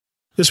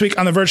This week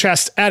on the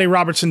Vergecast, Addie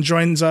Robertson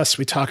joins us.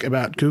 We talk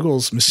about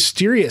Google's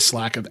mysterious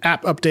lack of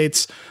app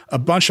updates, a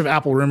bunch of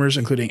Apple rumors,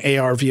 including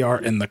AR,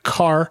 VR, and the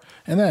car,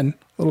 and then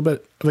a little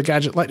bit of a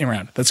gadget lightning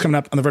round. That's coming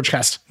up on the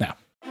Vergecast now.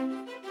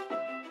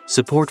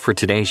 Support for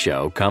today's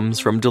show comes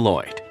from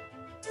Deloitte.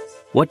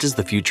 What does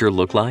the future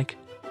look like?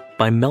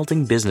 By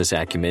melding business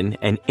acumen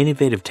and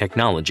innovative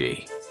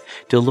technology,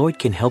 Deloitte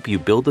can help you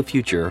build the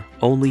future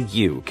only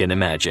you can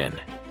imagine.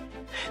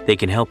 They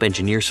can help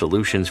engineer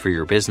solutions for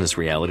your business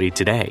reality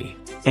today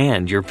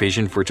and your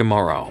vision for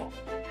tomorrow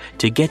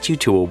to get you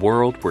to a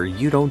world where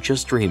you don't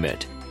just dream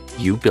it,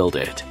 you build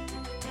it.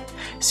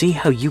 See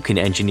how you can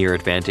engineer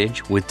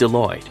advantage with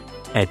Deloitte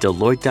at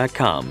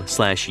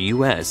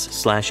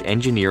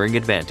Deloitte.com/US/engineering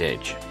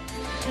advantage.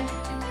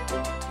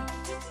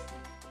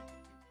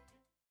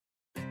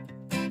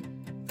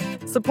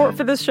 Support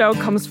for this show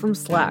comes from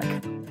Slack.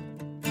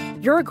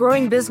 You're a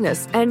growing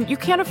business and you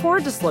can't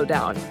afford to slow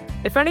down.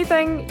 If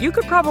anything, you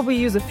could probably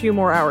use a few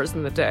more hours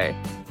in the day.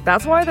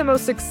 That's why the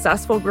most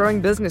successful growing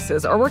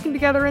businesses are working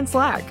together in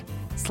Slack.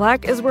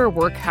 Slack is where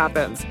work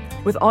happens,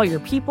 with all your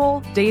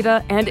people,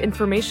 data, and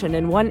information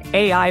in one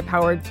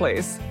AI-powered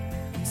place.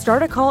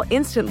 Start a call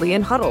instantly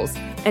in huddles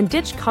and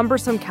ditch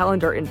cumbersome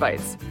calendar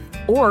invites.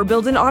 Or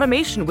build an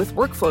automation with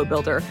Workflow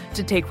Builder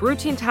to take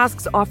routine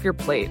tasks off your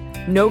plate.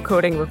 No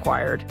coding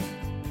required.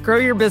 Grow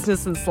your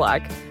business in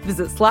Slack.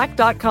 Visit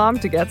slack.com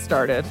to get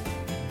started.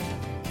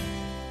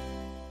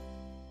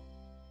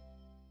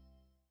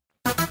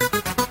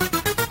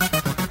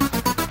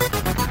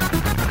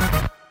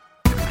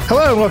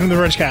 Hello and welcome to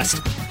the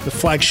Vergecast, the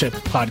flagship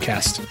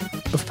podcast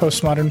of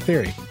postmodern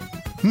theory.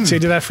 So I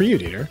did that for you,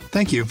 Dieter.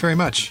 Thank you very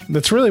much.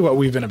 That's really what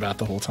we've been about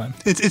the whole time.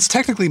 It's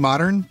technically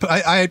modern, but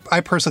I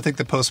personally think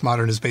that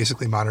postmodern is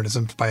basically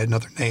modernism by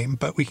another name,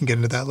 but we can get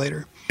into that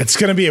later. It's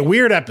going to be a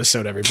weird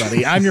episode,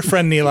 everybody. I'm your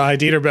friend Nilay.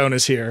 Dieter Bohn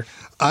is here.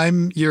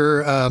 I'm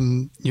your I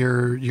don't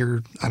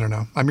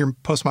know. I'm your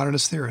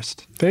postmodernist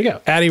theorist. There you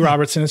go. Addie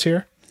Robertson is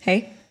here.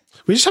 Hey.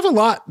 We just have a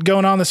lot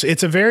going on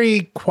it's a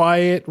very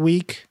quiet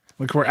week.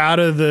 Like we're out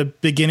of the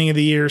beginning of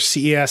the year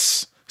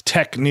CES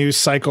tech news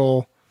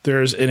cycle.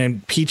 There's an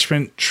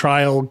impeachment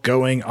trial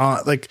going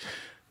on. Like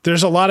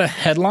there's a lot of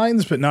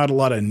headlines, but not a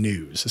lot of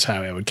news is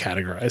how I would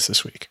categorize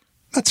this week.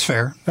 That's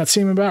fair. That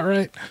seem about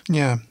right?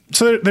 Yeah.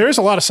 So there is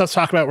a lot of stuff to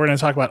talk about. We're going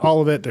to talk about all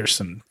of it. There's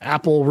some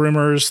Apple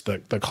rumors. The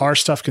car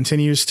stuff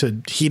continues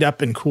to heat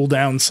up and cool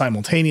down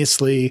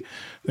simultaneously.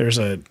 There's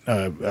a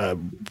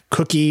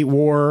cookie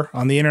war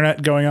on the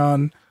internet going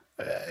on.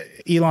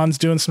 Elon's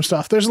doing some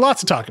stuff. There's a lot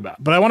to talk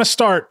about. But I want to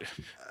start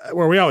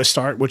where we always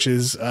start, which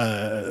is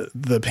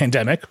the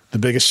pandemic, the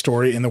biggest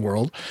story in the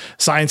world.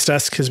 Science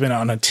Desk has been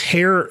on a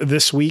tear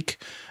this week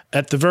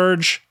at The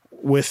Verge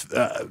with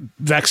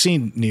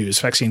vaccine news,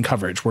 vaccine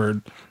coverage.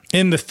 We're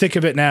in the thick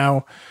of it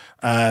now.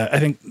 I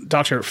think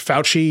Dr.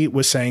 Fauci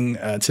was saying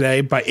today,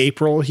 by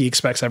April, he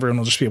expects everyone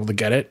will just be able to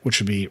get it, which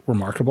would be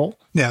remarkable.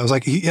 Yeah, it was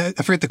like, I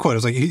forget the quote. It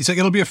was like, he's like,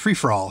 it'll be a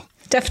free-for-all.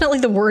 Definitely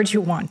the word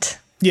you want.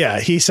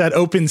 Yeah, he said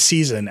open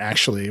season,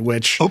 actually,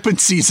 which open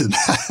season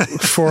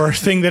for a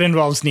thing that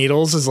involves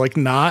needles is like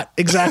not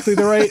exactly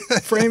the right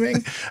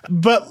framing.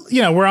 But,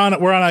 you know, we're on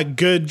a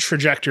good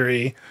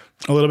trajectory,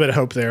 a little bit of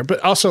hope there,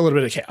 but also a little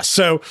bit of chaos.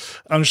 So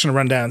I'm just going to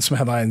run down some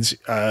headlines.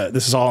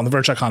 This is all on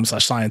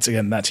theverge.com/science.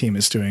 Again, that team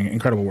is doing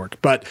incredible work.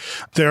 But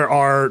there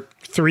are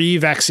 3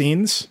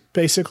 vaccines,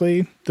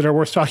 basically, that are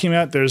worth talking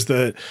about. There's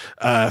the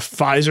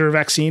Pfizer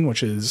vaccine,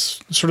 which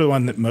is sort of the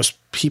one that most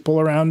people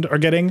around are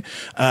getting.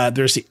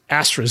 There's the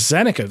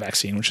AstraZeneca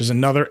vaccine, which is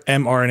another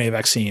mRNA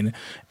vaccine.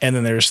 And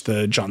then there's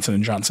the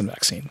Johnson & Johnson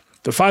vaccine.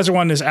 The Pfizer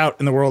one is out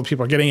in the world.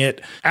 People are getting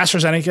it.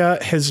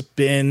 AstraZeneca has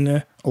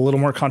been a little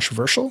more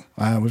controversial.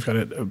 We've got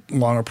a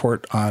long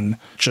report on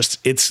just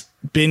it's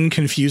been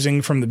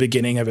confusing from the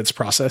beginning of its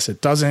process.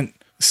 It doesn't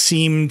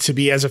seem to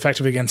be as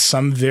effective against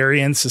some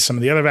variants as some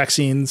of the other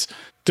vaccines.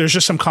 There's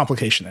just some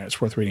complication there. It's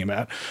worth reading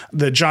about.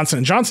 The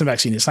Johnson & Johnson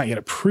vaccine is not yet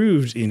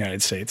approved in the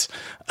United States.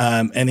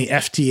 And the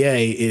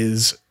FDA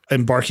is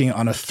embarking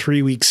on a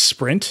 3-week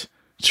sprint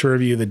to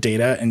review the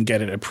data and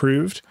get it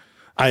approved.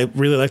 I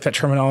really like that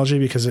terminology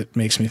because it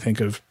makes me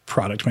think of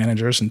product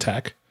managers in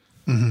tech.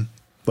 Mm-hmm.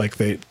 Like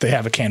they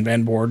have a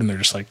Kanban board and they're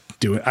just like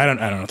doing, I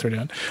don't know what they're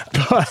doing,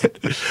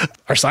 but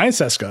our Science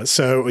Desk does.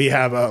 So we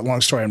have a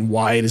long story on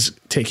why it is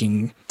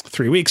taking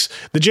 3 weeks.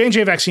 The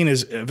J&J vaccine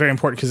is very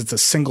important because it's a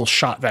single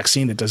shot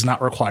vaccine that does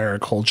not require a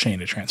cold chain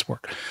to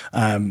transport.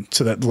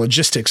 So that the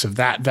logistics of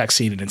that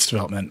vaccine and its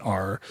development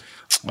are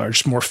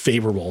just more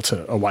favorable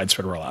to a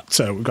widespread rollout.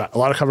 So we've got a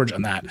lot of coverage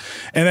on that.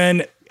 And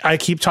then I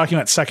keep talking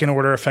about second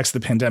order effects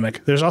of the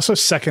pandemic. There's also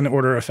second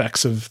order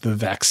effects of the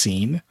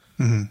vaccine.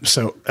 Mm-hmm.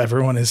 So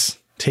everyone is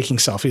taking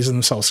selfies of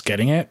themselves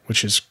getting it,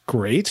 which is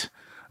great.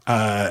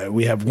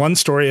 We have one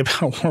story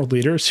about world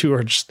leaders who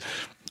are just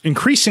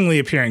increasingly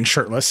appearing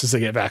shirtless as they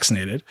get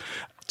vaccinated.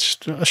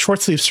 Just a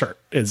short sleeve shirt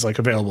is like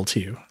available to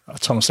you.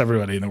 It's almost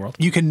everybody in the world.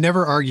 You can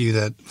never argue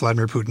that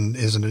Vladimir Putin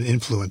isn't an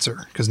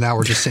influencer because now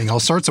we're just seeing all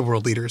sorts of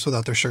world leaders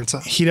without their shirts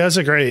on. He does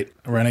a great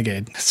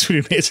renegade. That's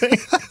pretty amazing.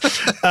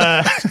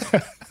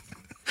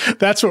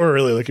 That's what we're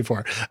really looking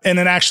for. And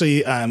then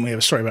actually, we have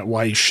a story about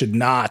why you should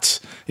not,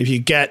 if you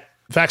get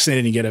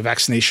vaccinated and you get a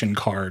vaccination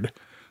card,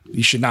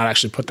 you should not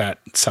actually put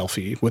that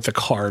selfie with the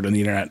card on the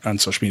internet, on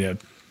social media,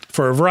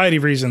 for a variety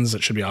of reasons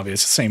that should be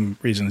obvious. The same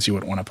reasons you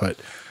wouldn't want to put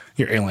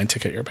your airline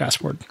ticket, your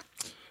passport.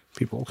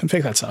 People can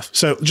fake that stuff.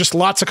 So just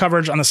lots of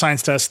coverage on the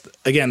science test.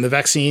 Again, the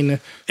vaccine,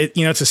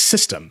 it's a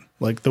system.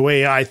 Like the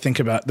way I think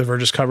about the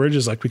Verge's coverage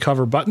is like we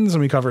cover buttons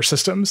and we cover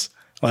systems.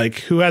 Like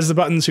who has the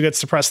buttons, who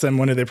gets to press them,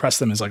 when do they press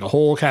them is like a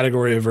whole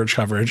category of Verge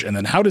coverage. And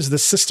then how does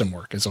this system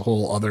work is a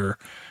whole other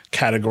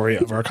category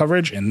of our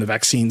coverage. And the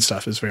vaccine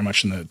stuff is very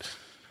much in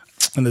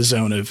the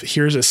zone of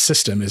here's a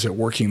system. Is it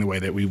working the way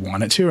that we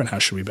want it to? And how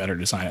should we better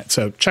design it?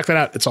 So check that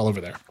out. It's all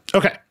over there.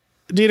 Okay.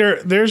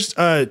 Dieter, there's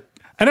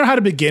I don't know how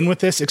to begin with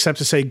this except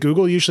to say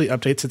Google usually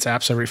updates its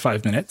apps every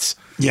 5 minutes.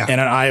 Yeah.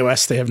 And on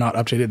iOS, they have not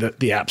updated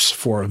the apps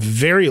for a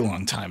very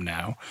long time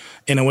now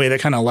in a way that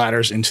kind of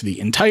ladders into the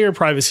entire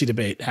privacy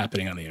debate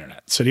happening on the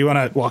internet. So do you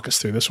want to walk us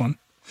through this one?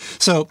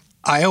 So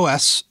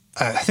iOS,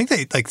 I think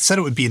they said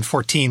it would be in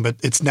 14, but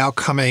it's now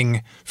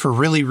coming for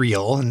really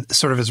real, and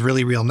sort of is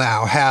really real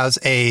now, has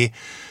a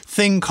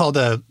thing called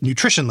a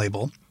nutrition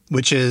label,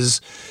 which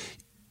is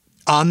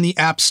on the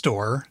App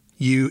Store.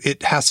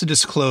 It has to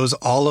disclose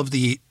all of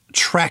the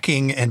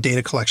tracking and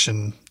data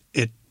collection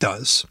it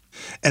does.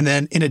 And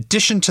then in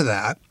addition to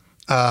that,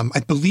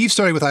 I believe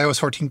starting with iOS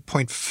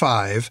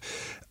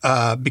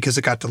 14.5, because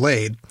it got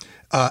delayed,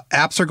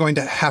 apps are going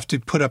to have to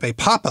put up a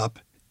pop-up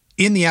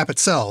in the app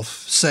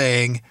itself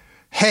saying,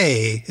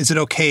 hey, is it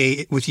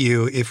okay with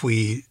you if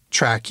we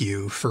track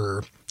you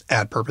for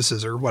ad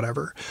purposes or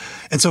whatever?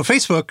 And so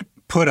Facebook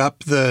put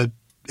up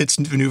its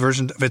new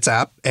version of its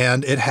app,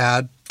 and it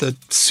had the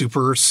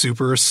super,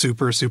 super,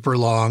 super, super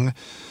long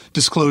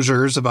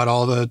disclosures about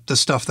all the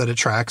stuff that it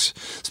tracks.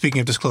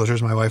 Speaking of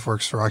disclosures, my wife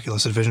works for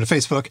Oculus, a division of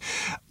Facebook.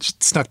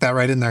 Just snuck that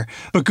right in there.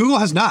 But Google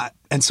has not.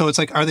 And so it's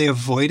like, are they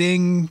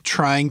avoiding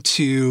trying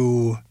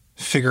to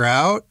figure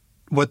out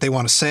what they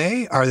want to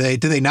say?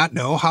 Do they not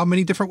know how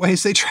many different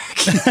ways they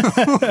track you?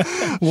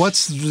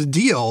 What's the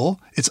deal?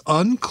 It's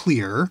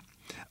unclear.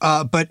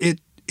 But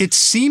it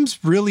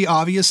seems really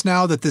obvious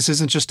now that this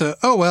isn't just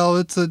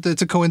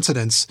it's a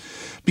coincidence,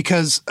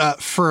 because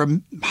for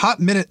a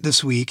hot minute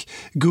this week,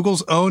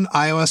 Google's own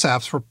iOS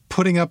apps were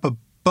putting up a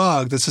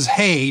bug that says,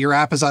 hey, your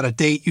app is out of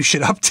date, you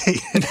should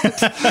update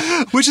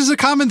it, which is a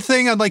common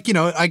thing.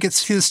 I get to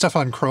see this stuff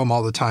on Chrome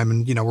all the time,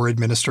 and, we're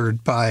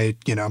administered by,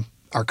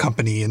 our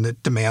company, and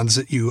it demands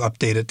that you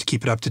update it to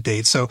keep it up to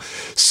date. So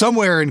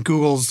somewhere in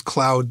Google's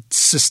cloud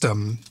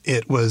system,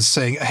 it was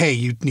saying, hey,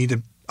 you need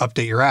to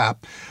update your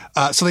app.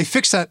 So they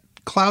fixed that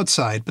cloud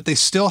side, but they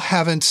still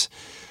haven't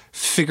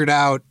put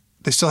out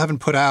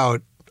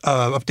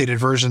updated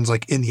versions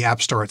like in the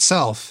App Store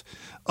itself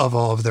of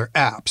all of their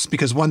apps,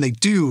 because when they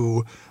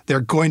do, they're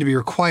going to be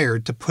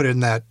required to put in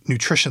that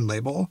nutrition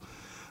label.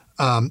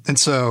 And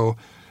so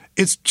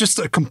it's just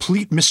a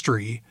complete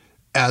mystery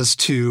as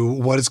to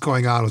what is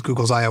going on with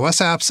Google's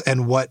iOS apps,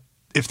 and what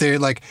if they're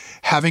like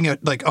having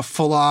a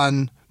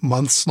full-on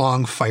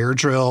months-long fire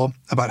drill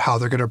about how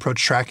they're going to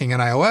approach tracking in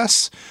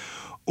iOS,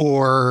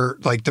 or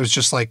like there's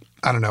just like,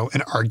 I don't know,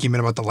 an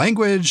argument about the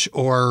language,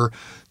 or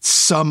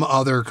some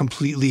other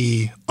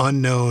completely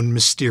unknown,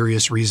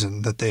 mysterious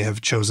reason that they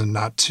have chosen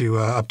not to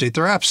update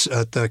their apps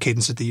at the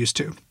cadence that they used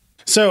to.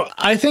 So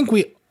I think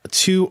we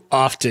too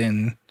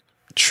often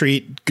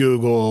treat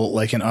Google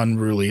like an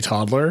unruly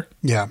toddler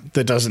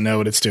that doesn't know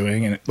what it's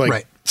doing. And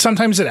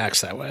sometimes it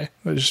acts that way.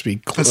 Let's just be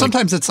clear. And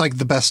sometimes it's like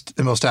the best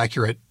and most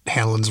accurate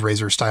Hanlon's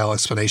razor style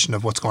explanation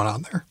of what's going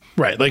on there.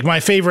 Right. Like my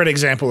favorite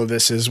example of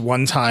this is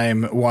one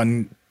time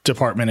one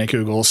department at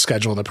Google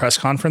scheduled a press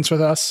conference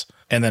with us,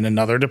 and then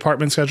another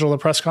department scheduled a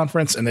press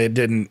conference, and they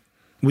didn't.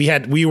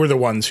 We were the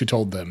ones who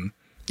told them,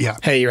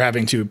 hey, you're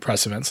having 2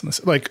 press events. And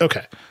this, like,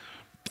 okay,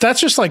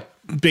 that's just like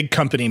big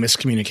company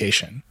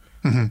miscommunication.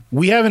 Mm-hmm.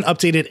 We haven't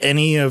updated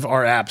any of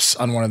our apps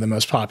on one of the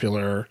most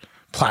popular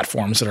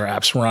platforms that our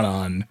apps run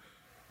on.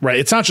 Right.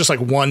 It's not just like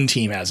one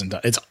team hasn't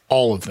done. It's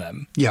all of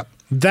them. Yeah.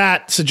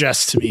 That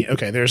suggests to me,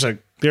 okay,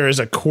 there is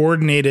a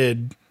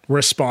coordinated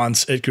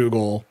response at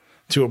Google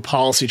to a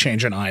policy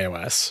change in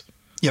iOS.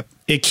 Yep.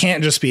 It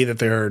can't just be that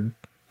they're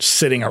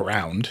sitting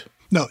around.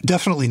 No,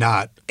 definitely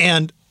not.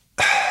 And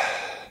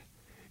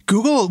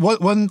Google,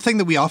 one thing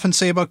that we often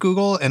say about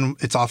Google, and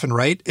it's often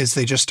right, is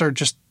they just start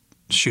just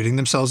shooting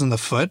themselves in the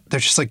foot. They're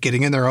just like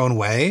getting in their own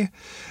way.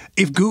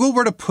 If Google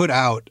were to put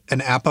out an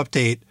app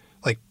update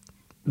like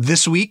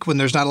this week when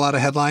there's not a lot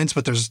of headlines,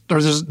 but there's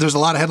a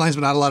lot of headlines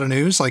but not a lot of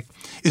news, like,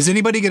 is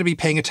anybody going to be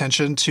paying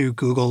attention to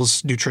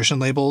Google's nutrition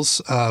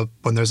labels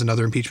when there's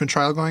another impeachment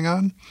trial going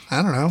on?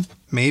 I don't know.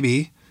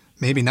 Maybe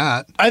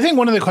not. I think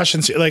one of the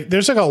questions, like,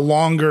 there's like a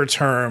longer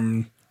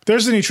term,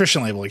 there's the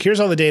nutrition label. Like, here's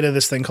all the data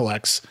this thing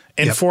collects.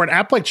 And for an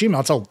app like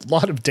Gmail, it's a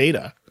lot of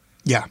data.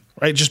 Yeah.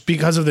 Right. Just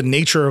because of the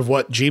nature of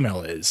what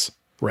Gmail is,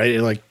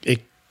 right?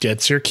 It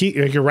gets your key,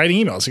 like you're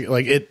writing emails,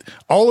 like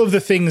all of the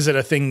things that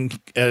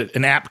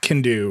an app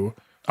can do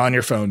on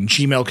your phone.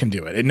 Gmail can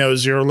do it. It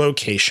knows your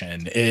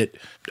location. It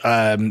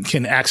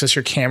can access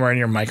your camera and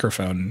your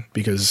microphone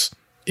because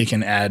it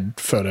can add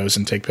photos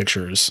and take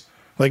pictures.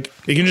 Like,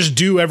 it can just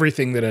do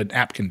everything that an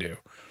app can do.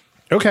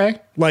 Okay.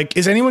 Like,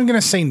 is anyone going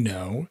to say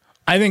no?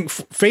 I think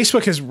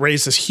Facebook has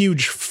raised this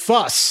huge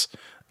fuss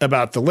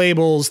about the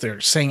labels.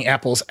 They're saying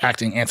Apple's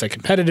acting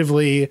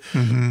anti-competitively.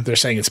 Mm-hmm. They're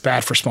saying it's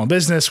bad for small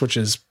business, which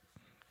is,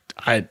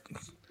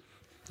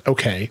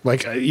 okay.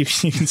 Like, you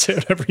can say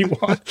whatever you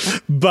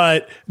want.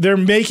 But they're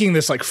making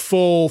this like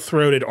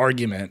full-throated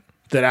argument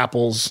that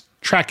Apple's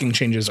tracking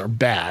changes are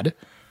bad.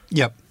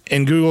 Yep.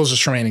 And Google's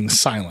just remaining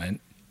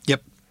silent.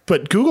 Yep.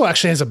 But Google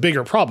actually has a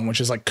bigger problem, which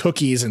is like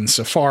cookies and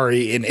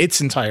Safari in its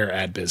entire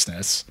ad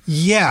business.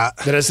 Yeah.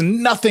 That has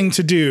nothing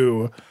to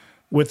do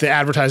with the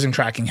advertising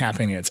tracking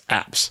happening in its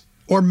apps.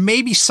 Or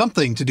maybe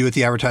something to do with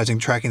the advertising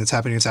tracking that's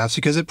happening in its apps,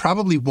 because it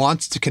probably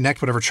wants to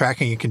connect whatever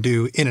tracking it can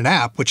do in an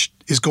app, which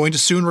is going to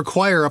soon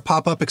require a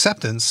pop-up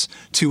acceptance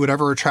to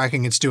whatever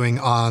tracking it's doing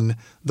on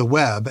the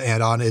web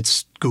and on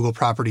its Google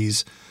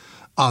properties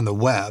on the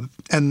web.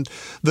 And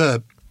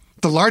the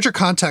larger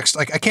context,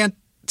 like I can't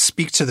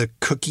speak to the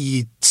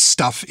cookie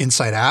stuff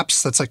inside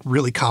apps. That's like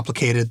really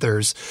complicated.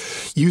 There's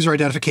user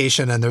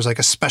identification and there's like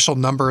a special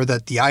number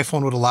that the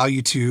iPhone would allow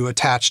you to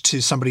attach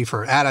to somebody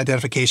for ad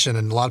identification.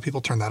 And a lot of people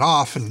turn that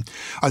off. And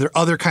are there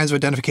other kinds of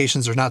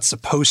identifications they're not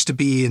supposed to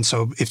be? And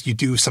so if you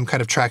do some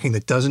kind of tracking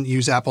that doesn't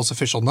use Apple's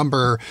official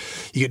number,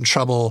 you get in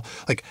trouble.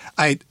 Like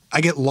I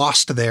get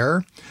lost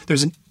there.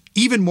 There's an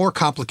even more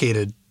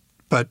complicated,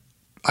 but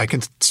I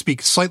can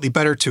speak slightly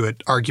better to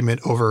it,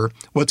 argument over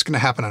what's going to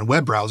happen on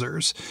web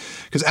browsers.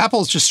 Because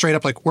Apple's just straight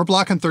up like, we're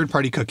blocking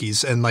third-party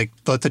cookies and like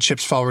let the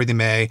chips fall where they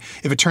may.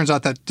 If it turns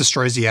out that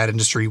destroys the ad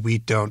industry, we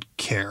don't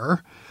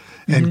care.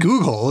 Mm-hmm. And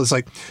Google is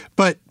like,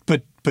 but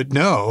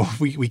no,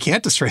 we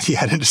can't destroy the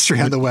ad industry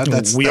on the web.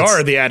 We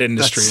are the ad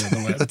industry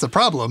on the web. That's a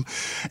problem.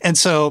 And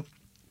so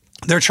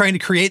they're trying to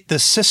create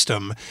this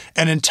system,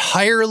 an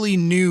entirely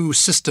new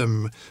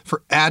system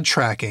for ad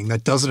tracking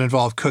that doesn't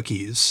involve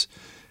cookies.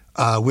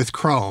 With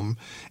Chrome,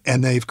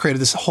 and they've created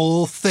this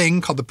whole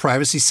thing called the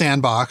Privacy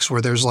Sandbox, where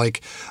there's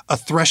like a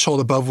threshold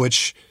above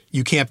which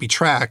you can't be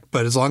tracked,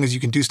 but as long as you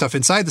can do stuff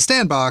inside the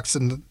sandbox,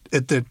 and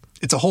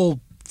it's a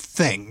whole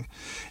thing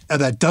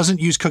that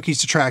doesn't use cookies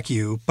to track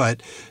you,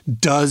 but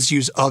does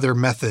use other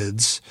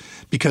methods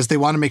because they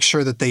want to make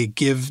sure that they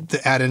give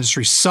the ad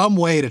industry some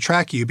way to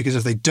track you, because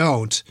if they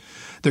don't,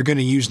 they're going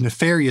to use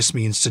nefarious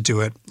means to do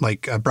it,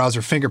 like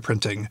browser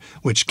fingerprinting,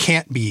 which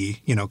can't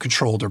be,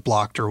 controlled or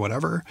blocked or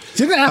whatever.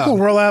 Didn't Apple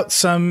roll out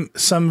some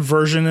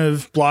version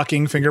of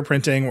blocking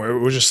fingerprinting where it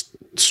was just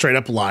straight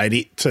up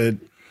lied to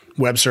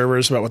web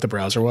servers about what the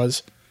browser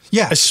was?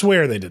 Yeah. I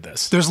swear they did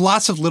this. There's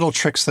lots of little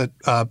tricks that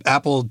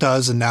Apple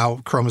does, and now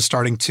Chrome is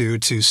starting to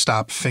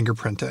stop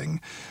fingerprinting.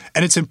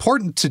 And it's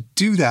important to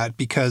do that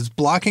because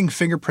blocking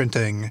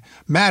fingerprinting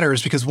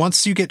matters, because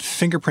once you get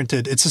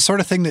fingerprinted, it's the sort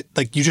of thing that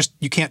like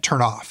you can't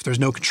turn off. There's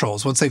no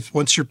controls.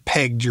 Once you're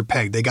pegged, you're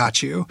pegged. They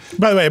got you.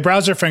 By the way, a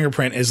browser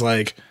fingerprint is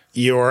like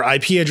your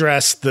IP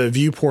address, the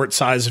viewport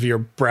size of your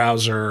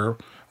browser,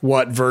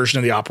 what version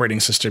of the operating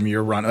system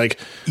you're running, like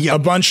a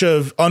bunch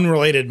of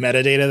unrelated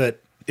metadata that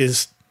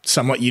is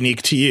somewhat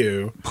unique to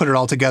you. Put it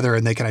all together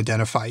and they can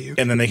identify you.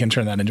 And then they can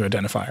turn that into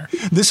identifier.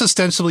 This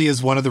ostensibly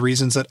is one of the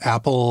reasons that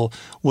Apple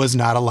was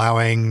not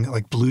allowing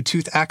like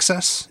Bluetooth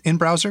access in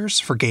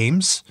browsers for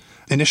games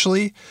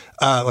initially,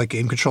 like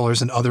game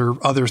controllers and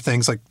other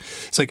things. Like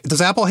it's like,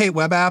 does Apple hate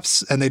web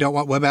apps and they don't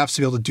want web apps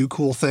to be able to do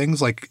cool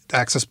things like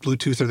access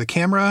Bluetooth or the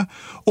camera?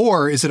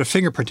 Or is it a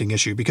fingerprinting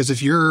issue? Because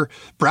if your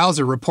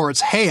browser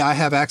reports, hey, I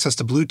have access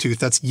to Bluetooth,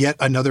 that's yet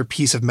another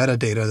piece of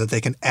metadata that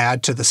they can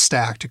add to the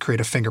stack to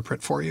create a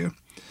fingerprint for you.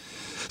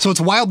 So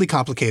it's wildly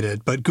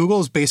complicated, but Google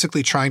is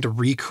basically trying to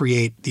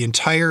recreate the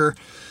entire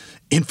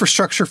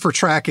infrastructure for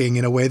tracking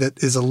in a way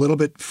that is a little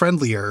bit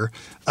friendlier,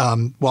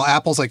 while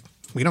Apple's like,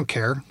 we don't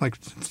care. Like,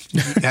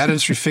 ad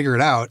industry, figure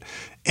it out.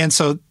 And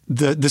so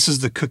this is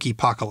the cookie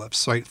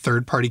apocalypse, right?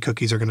 Third-party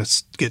cookies are going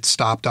to get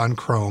stopped on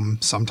Chrome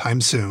sometime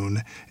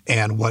soon.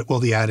 And what will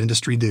the ad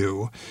industry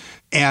do?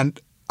 And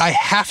I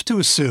have to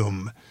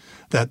assume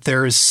that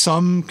there is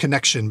some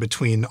connection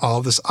between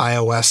all this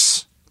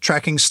iOS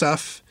tracking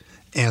stuff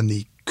and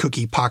the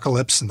cookie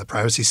apocalypse and the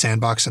Privacy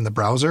Sandbox in the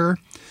browser.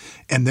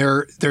 And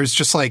there's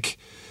just like...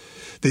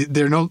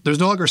 there's no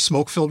longer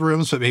smoke-filled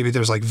rooms, but maybe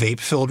there's like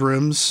vape-filled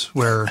rooms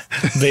where...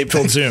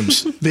 Vape-filled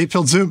Zooms.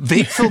 Vape-filled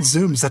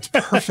Zooms. That's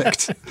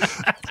perfect.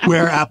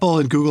 Where Apple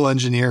and Google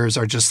engineers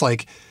are just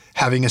like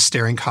having a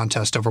staring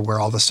contest over where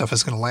all this stuff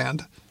is going to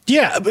land.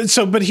 Yeah,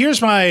 but here's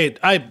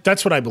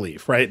that's what I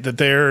believe, right?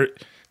 That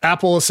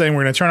Apple is saying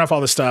we're going to turn off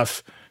all this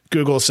stuff.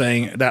 Google is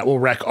saying that will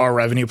wreck our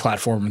revenue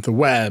platform, the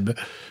web.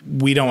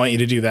 We don't want you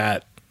to do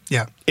that.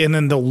 Yeah. And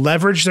then the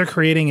leverage they're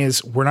creating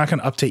is we're not going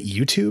to update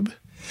YouTube.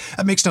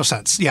 That makes no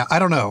sense. Yeah, I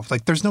don't know.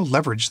 Like, there's no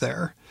leverage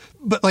there.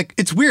 But, like,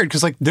 it's weird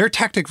because, like, their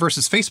tactic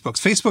versus Facebook's.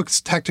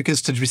 Facebook's tactic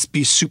is to just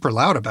be super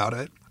loud about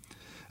it.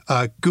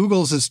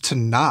 Google's is to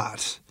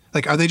not.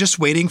 Like, are they just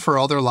waiting for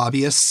all their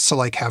lobbyists to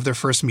like have their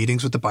first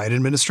meetings with the Biden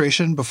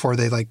administration before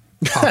they like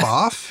pop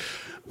off?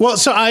 Well,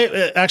 so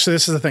actually,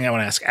 this is the thing I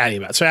want to ask Addie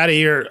about. So Addie,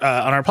 you're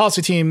on our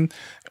policy team.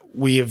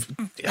 We've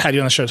had you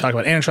on the show to talk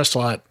about antitrust a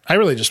lot. I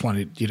really just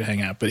wanted you to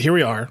hang out, but here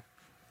we are.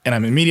 And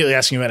I'm immediately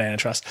asking you about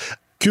antitrust.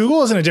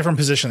 Google is in a different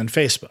position than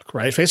Facebook,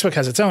 right? Facebook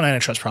has its own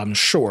antitrust problems,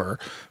 sure,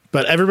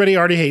 but everybody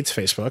already hates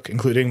Facebook,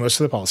 including most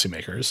of the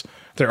policymakers.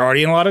 They're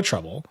already in a lot of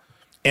trouble,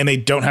 and they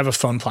don't have a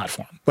phone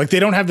platform. Like, they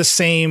don't have the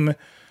same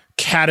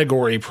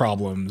category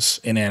problems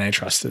in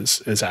antitrust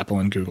as Apple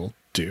and Google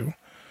do.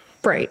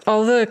 Right.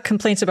 All the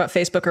complaints about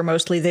Facebook are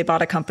mostly they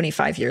bought a company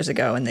 5 years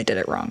ago and they did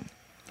it wrong.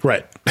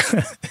 Right.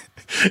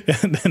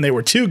 And they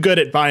were too good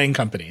at buying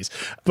companies.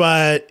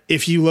 But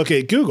if you look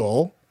at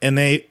Google,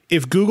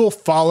 if Google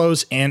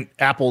follows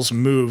Apple's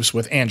moves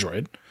with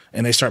Android,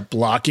 and they start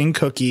blocking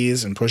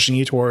cookies and pushing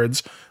you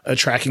towards a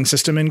tracking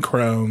system in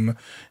Chrome,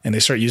 and they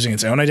start using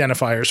its own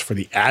identifiers for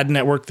the ad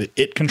network that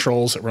it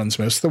controls that runs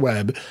most of the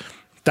web,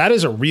 that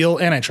is a real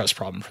antitrust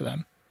problem for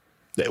them.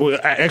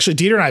 Actually,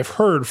 Dieter and I have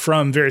heard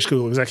from various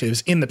Google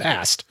executives in the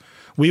past,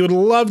 we would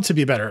love to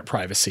be better at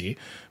privacy,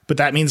 but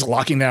that means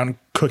locking down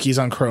cookies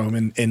on Chrome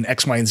in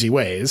X, Y, and Z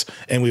ways,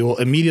 and we will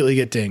immediately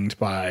get dinged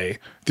by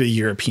the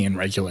European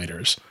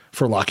regulators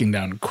for locking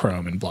down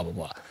Chrome and blah, blah,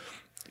 blah.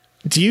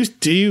 Do you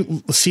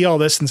see all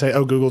this and say,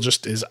 oh, Google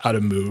just is out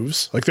of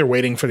moves? Like they're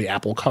waiting for the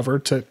Apple cover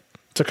to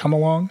come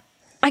along?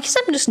 I guess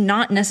I'm just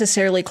not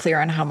necessarily clear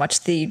on how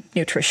much the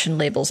nutrition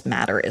labels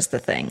matter is the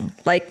thing.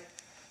 Like,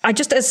 I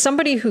just, as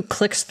somebody who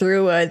clicks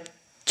through a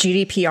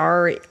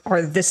GDPR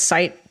or this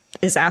site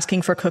is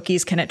asking for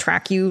cookies, can it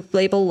track you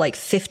label like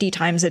 50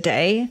 times a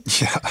day?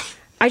 Yeah.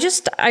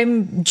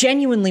 I'm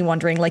genuinely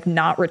wondering, like,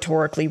 not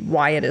rhetorically,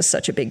 why it is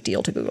such a big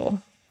deal to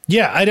Google.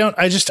 Yeah, I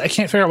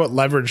can't figure out what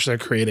leverage they're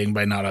creating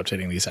by not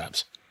updating these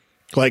apps.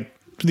 Like,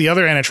 the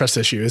other antitrust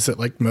issue is that,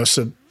 like, most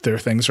of their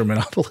things are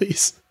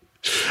monopolies.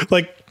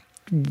 Like,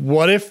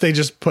 what if they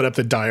just put up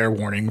the dire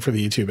warning for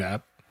the YouTube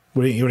app?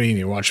 What do you need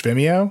to watch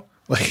Vimeo?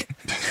 Like,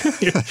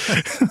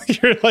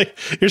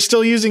 you're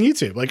still using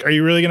YouTube. Like, are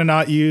you really going to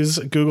not use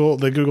the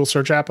Google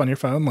search app on your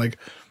phone? Like,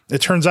 it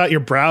turns out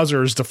your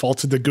browser is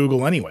defaulted to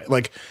Google anyway.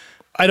 Like,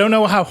 I don't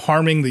know how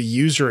harming the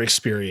user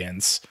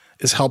experience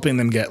is helping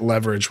them get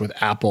leverage with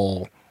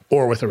Apple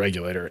or with a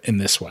regulator in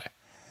this way.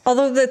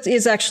 Although that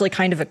is actually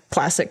kind of a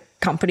classic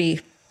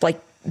company,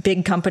 like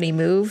big company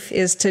move,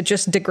 is to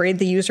just degrade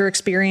the user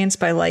experience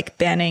by like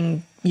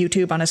banning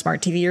YouTube on a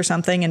smart TV or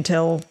something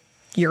until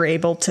you're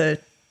able to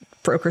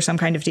broker some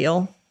kind of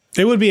deal.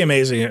 It would be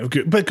amazing.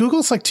 But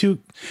Google's like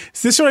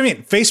this is what I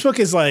mean. Facebook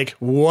is like,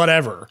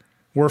 whatever.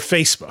 We're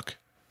Facebook.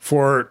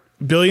 For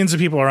billions of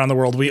people around the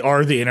world, we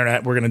are the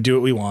internet. We're going to do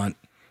what we want.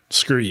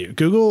 Screw you.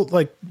 Google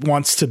like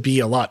wants to be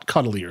a lot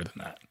cuddlier than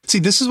that. See,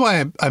 this is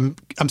why I'm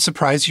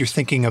surprised you're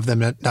thinking of them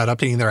not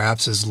updating their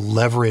apps as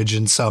leverage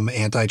in some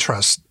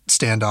antitrust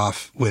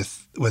standoff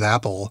with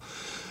Apple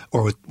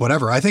or with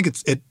whatever. I think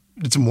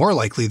it's more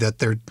likely that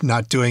they're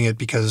not doing it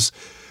because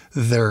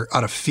they're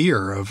out of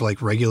fear of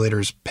like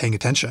regulators paying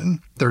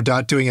attention. They're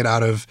not doing it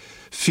out of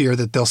fear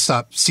that they'll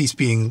cease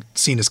being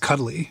seen as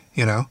cuddly,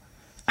 you know?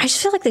 I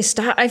just feel like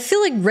I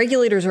feel like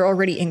regulators are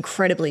already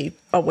incredibly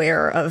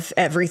aware of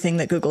everything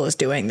that Google is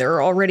doing.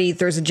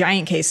 There's a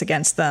giant case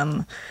against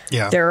them.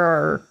 Yeah. There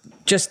are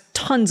just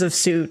tons of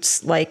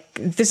suits. Like,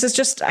 this is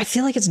just, I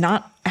feel like it's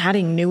not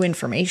adding new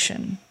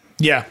information.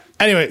 Yeah.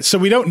 Anyway, so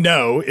we don't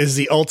know is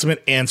the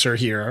ultimate answer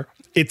here.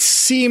 It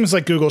seems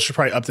like Google should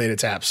probably update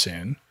its app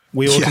soon.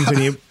 We will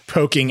continue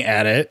poking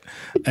at it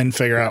and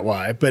figure out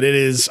why. But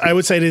I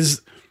would say it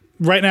is,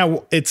 right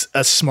now, it's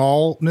a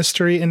small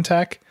mystery in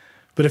tech.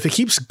 But if it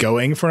keeps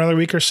going for another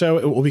week or so,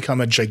 it will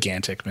become a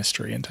gigantic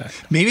mystery in tech.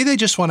 Maybe they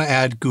just want to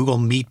add Google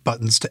Meet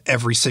buttons to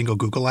every single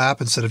Google app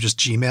instead of just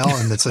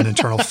Gmail, and it's an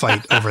internal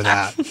fight over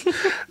that.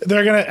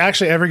 They're going to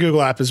actually, every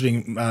Google app is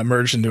being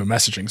merged into a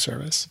messaging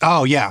service.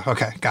 Oh, yeah.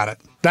 Okay. Got it.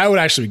 That would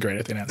actually be great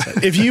if they announced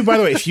that. By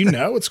the way, if you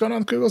know what's going on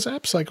with Google's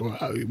apps, like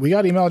we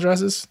got email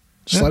addresses,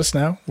 just let us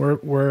know.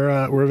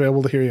 We're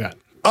available to hear you out.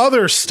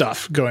 Other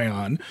stuff going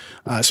on.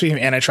 Speaking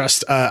of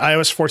antitrust,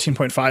 iOS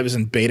 14.5 is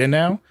in beta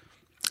now.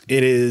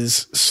 It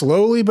is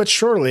slowly but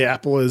surely,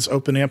 Apple is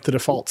opening up the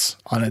defaults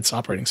on its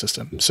operating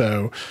system.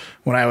 So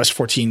when iOS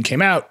 14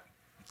 came out,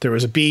 there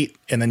was a beat,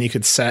 and then you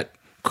could set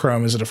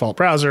Chrome as a default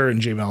browser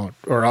and Gmail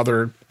or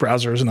other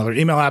browsers and other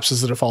email apps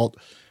as the default.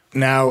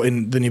 Now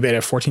in the new beta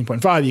of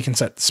 14.5, you can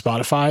set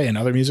Spotify and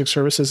other music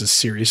services as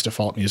Siri's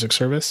default music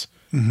service.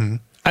 Mm-hmm.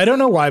 I don't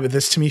know why, but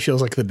this to me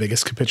feels like the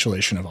biggest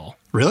capitulation of all.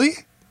 Really?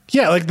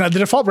 Yeah, like the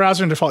default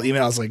browser and default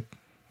email is like,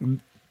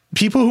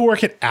 people who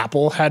work at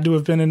Apple had to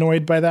have been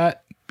annoyed by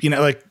that. You know,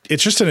 like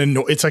it's just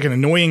it's like an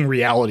annoying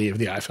reality of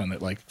the iPhone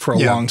that like for a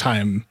long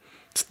time,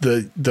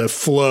 the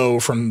flow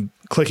from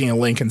clicking a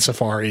link in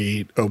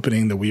Safari,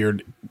 opening the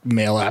weird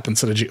mail app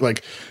instead of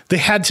like they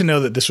had to know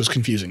that this was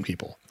confusing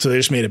people. So they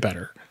just made it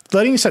better.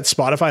 Letting you set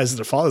Spotify as the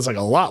default is like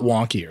a lot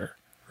wonkier,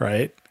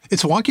 right?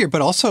 It's wonkier,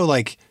 but also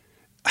like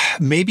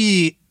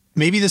maybe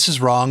this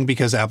is wrong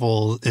because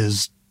Apple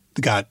is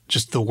got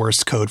just the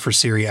worst code for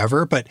Siri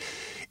ever, but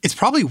it's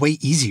probably way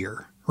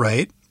easier,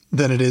 right,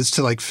 than it is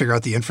to like figure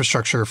out the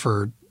infrastructure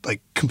for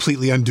like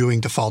completely undoing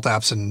default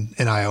apps in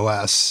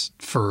iOS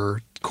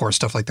for core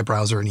stuff like the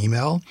browser and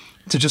email.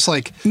 To just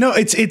like no,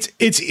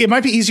 it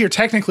might be easier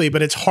technically,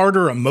 but it's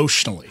harder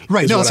emotionally.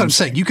 Right. No, that's what I'm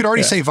saying. You could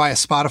already say via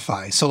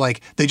Spotify. So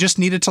like they just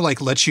needed to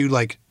like let you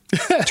like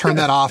turn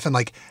that off and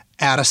like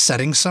add a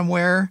setting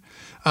somewhere.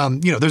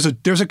 There's a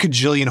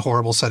cajillion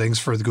horrible settings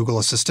for the Google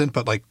Assistant,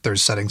 but like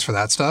there's settings for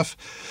that stuff.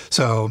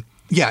 So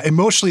yeah,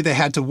 emotionally they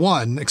had to,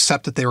 one,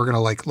 accept that they were going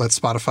to like let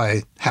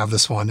Spotify have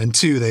this one, and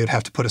two, they would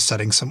have to put a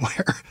setting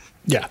somewhere.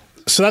 Yeah.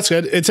 So that's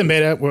good. It's in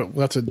beta. We'll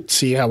have to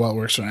see how well it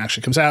works when it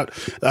actually comes out.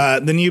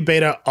 The new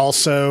beta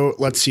also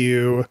lets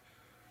you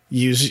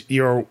use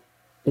your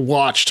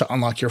watch to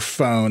unlock your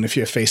phone if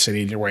you have Face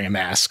ID and you're wearing a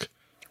mask,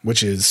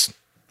 which is,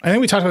 I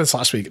think we talked about this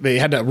last week. They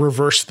had to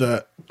reverse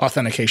the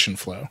authentication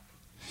flow.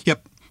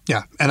 Yep.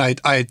 Yeah. And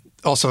I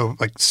also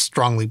like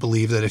strongly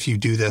believe that if you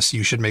do this,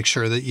 you should make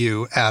sure that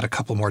you add a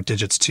couple more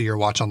digits to your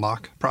watch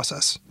unlock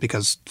process,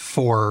 because a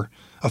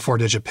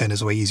 4-digit PIN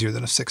is way easier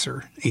than a 6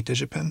 or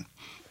 8-digit PIN.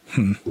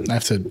 I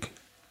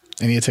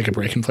need to take a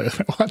break and play with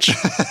my watch.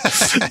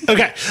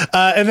 Okay.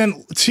 And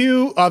then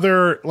two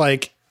other,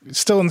 like,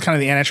 still in kind of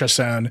the antitrust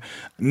zone.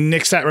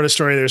 Nickstat wrote a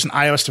story. There's an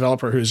iOS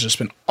developer who's just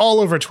been all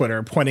over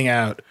Twitter pointing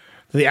out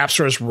that the App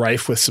Store is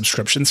rife with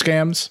subscription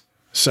scams.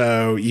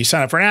 So you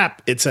sign up for an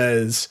app, it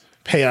says,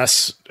 pay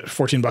us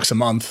 $14 a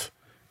month.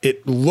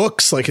 It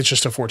looks like it's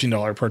just a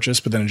 $14 purchase,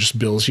 but then it just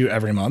bills you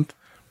every month.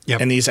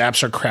 Yep. And these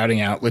apps are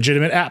crowding out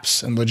legitimate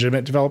apps and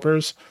legitimate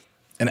developers.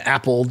 And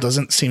Apple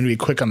doesn't seem to be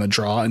quick on the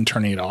draw in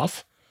turning it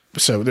off.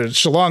 So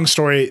there's a long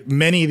story.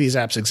 Many of these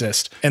apps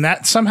exist. And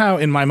that somehow,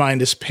 in my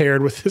mind, is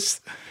paired with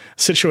this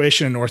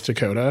situation in North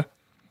Dakota.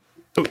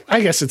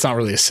 I guess it's not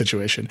really a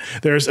situation.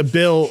 There's a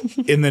bill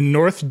in the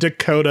North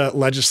Dakota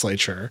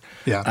legislature.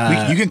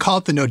 Yeah. You can call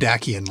it the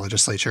Nodakian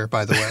legislature,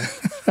 by the way,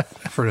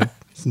 for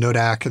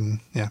Nodak. And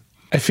yeah.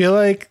 I feel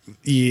like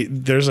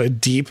there's a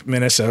deep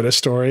Minnesota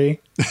story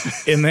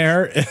in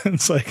there. And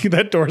it's like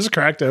that door's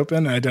cracked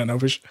open. And I don't know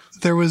if we should.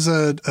 There was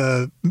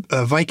a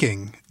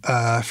Viking.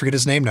 I forget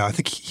his name now. I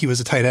think he was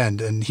a tight end,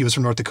 and he was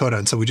from North Dakota.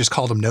 And so we just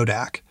called him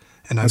Nodak.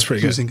 And that's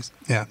pretty good.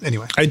 Yeah.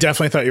 Anyway, I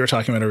definitely thought you were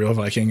talking about a real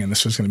Viking, and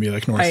this was going to be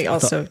like North.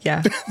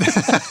 Yeah.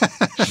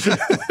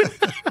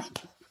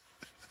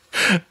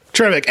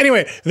 Terrific.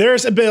 Anyway,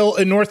 there's a bill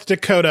in North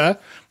Dakota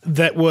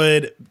that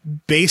would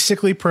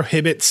basically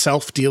prohibit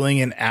self-dealing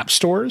in app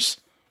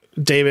stores.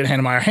 David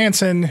Hannemeyer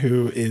Hansen,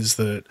 who is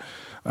the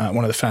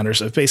one of the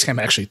founders of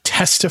Basecamp, actually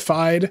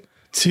testified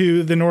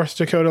to the North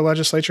Dakota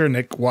legislature.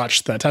 Nick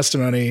watched that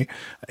testimony.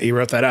 He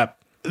wrote that up.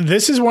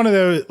 This is one of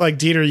those, like,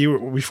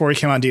 Dieter, before he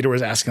came on, Dieter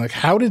was asking, like,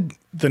 how did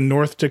the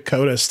North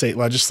Dakota state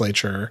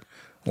legislature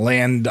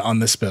land on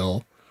this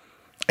bill?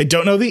 I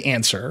don't know the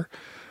answer,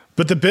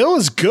 but the bill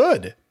is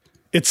good.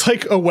 It's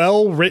like a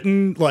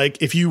well-written, like,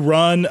 if you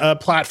run a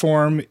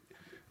platform,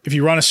 if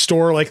you run a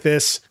store like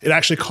this, it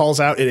actually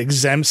calls out, it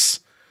exempts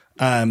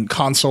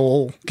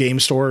console game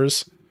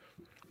stores.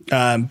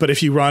 But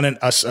if you run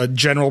a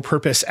general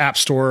purpose app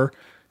store,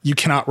 you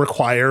cannot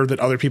require that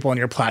other people on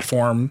your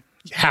platform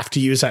have to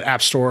use that app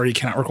store. You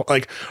cannot require,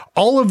 like,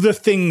 all of the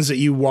things that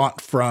you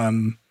want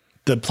from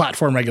the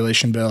platform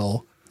regulation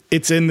bill.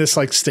 It's in this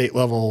like state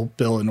level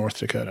bill in North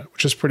Dakota,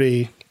 which is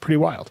pretty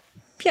wild.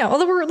 Yeah,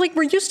 although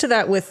we're used to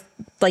that with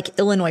like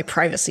Illinois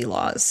privacy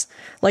laws.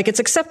 Like,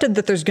 it's accepted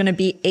that there's going to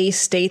be a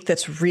state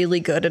that's really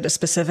good at a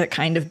specific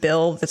kind of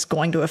bill that's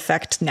going to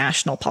affect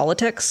national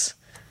politics.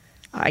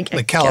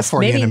 Like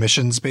California and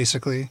emissions,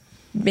 basically.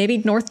 Maybe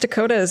North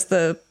Dakota is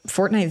the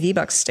Fortnite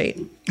V-Bucks state.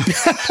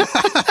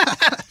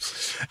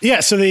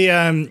 Yeah, so the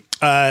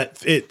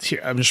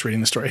here, I'm just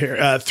reading the story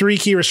here. 3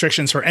 key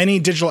restrictions for any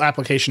digital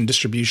application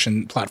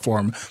distribution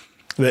platform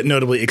that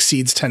notably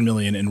exceeds 10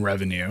 million in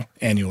revenue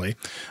annually.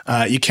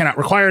 You cannot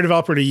require a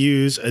developer to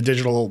use a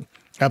digital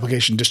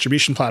application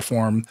distribution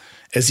platform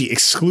as the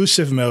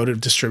exclusive mode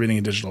of distributing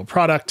a digital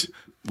product,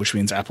 which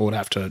means Apple would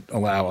have to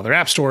allow other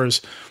app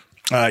stores.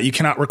 You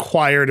cannot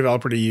require a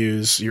developer to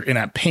use your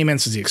in-app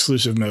payments as the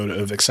exclusive mode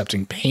of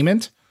accepting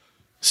payment.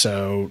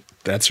 So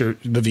that's the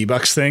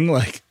V-Bucks thing.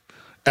 Like,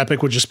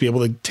 Epic would just be able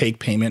to take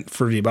payment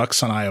for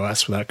V-Bucks on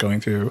iOS without going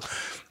through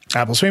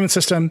Apple's payment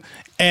system.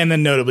 And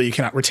then notably, you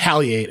cannot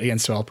retaliate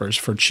against developers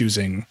for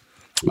choosing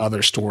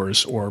other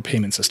stores or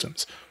payment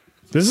systems.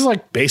 This is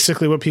like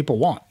basically what people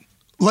want.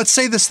 Let's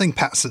say this thing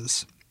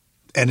passes,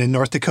 and in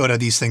North Dakota,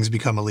 these things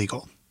become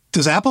illegal.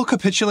 Does Apple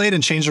capitulate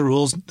and change the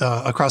rules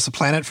across the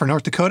planet for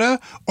North Dakota?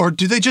 Or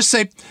do they just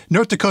say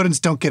North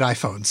Dakotans don't get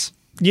iPhones?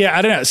 Yeah,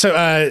 I don't know.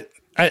 So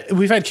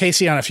we've had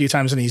Casey on a few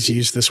times, and he's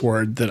used this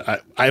word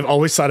that I've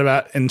always thought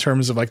about in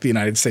terms of like the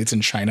United States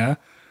and China.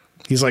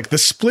 He's like, the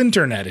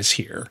splinter net is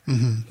here,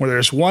 where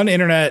there's one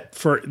internet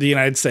for the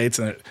United States,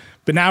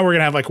 but now we're going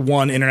to have like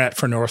one internet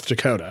for North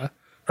Dakota,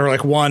 or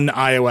like one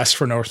iOS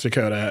for North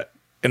Dakota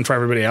and for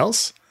everybody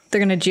else. They're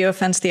going to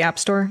geofence the App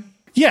Store?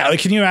 Yeah, like,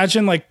 can you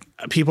imagine like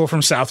people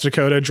from South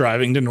Dakota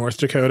driving to North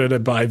Dakota to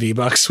buy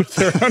V-Bucks with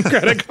their own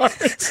credit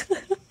cards?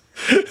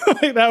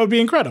 Like, that would be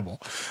incredible.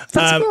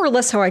 That's more or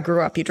less how I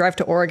grew up. You drive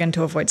to Oregon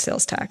to avoid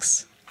sales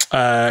tax.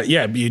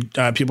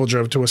 People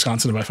drove to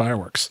Wisconsin to buy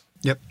fireworks.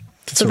 Yep.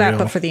 So that,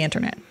 but for the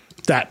internet.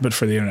 But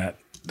for the internet.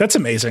 That's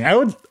amazing.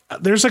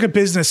 There's like a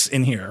business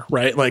in here,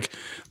 right? Like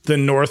the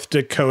North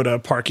Dakota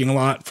parking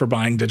lot for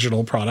buying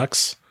digital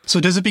products. So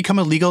does it become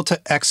illegal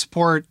to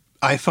export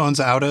iPhones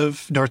out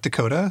of North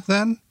Dakota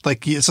then?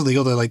 Like it's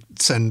illegal to like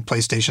send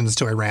PlayStations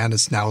to Iran.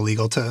 It's now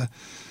illegal to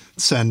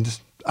send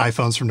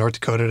iPhones from North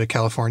Dakota to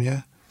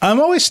California.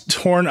 I'm always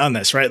torn on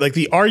this, right? Like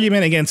the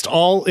argument against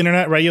all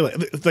internet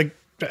like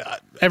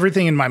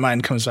everything in my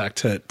mind comes back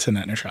to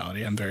net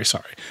neutrality. I'm very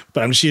sorry,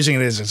 but I'm just using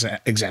it as an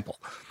example.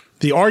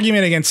 The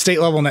argument against state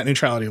level net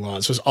neutrality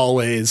laws was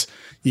always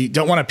you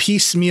don't want a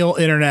piecemeal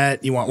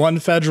internet. You want one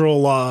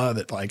federal law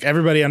that like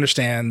everybody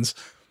understands.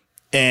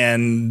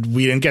 And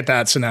we didn't get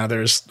that. So now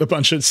there's a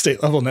bunch of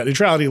state level net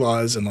neutrality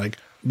laws and like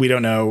we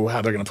don't know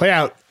how they're going to play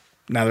out.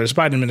 Now there's a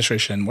Biden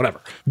administration,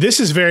 whatever. This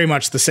is very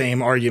much the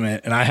same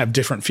argument. And I have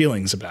different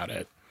feelings about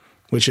it,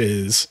 which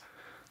is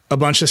a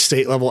bunch of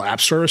state level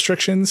app store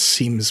restrictions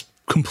seems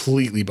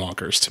completely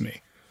bonkers to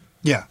me.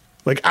 Yeah.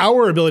 Like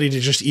our ability to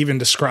just even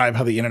describe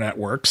how the internet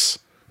works,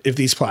 if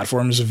these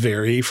platforms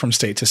vary from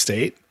state to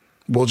state,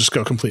 will just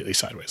go completely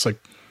sideways.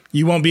 Like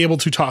you won't be able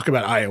to talk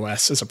about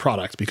iOS as a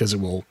product because it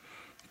will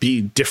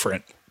be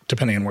different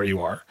depending on where you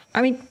are.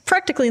 I mean,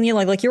 practically, Neil,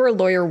 like you're a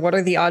lawyer. What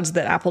are the odds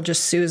that Apple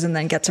just sues and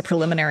then gets a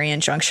preliminary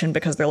injunction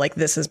because they're like,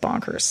 this is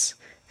bonkers?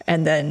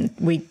 And then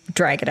we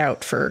drag it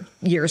out for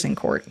years in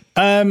court.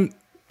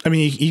 I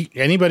mean,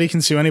 anybody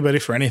can sue anybody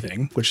for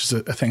anything, which is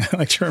a thing I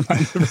like to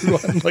remind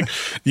everyone. Like,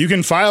 you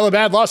can file a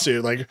bad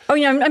lawsuit. Like, oh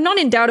yeah, I'm not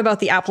in doubt about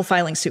the Apple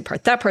filing suit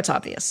part. That part's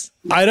obvious.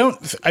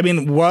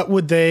 What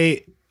would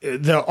they?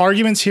 The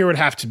arguments here would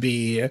have to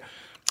be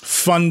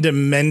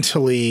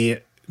fundamentally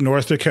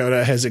North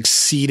Dakota has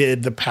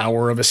exceeded the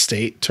power of a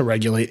state to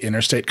regulate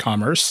interstate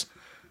commerce,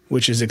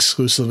 which is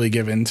exclusively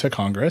given to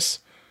Congress.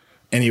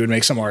 And you would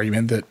make some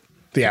argument that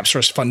the App Store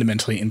is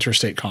fundamentally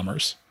interstate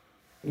commerce,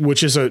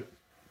 which is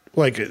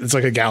it's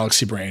like a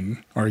galaxy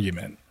brain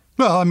argument.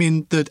 Well, I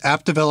mean, the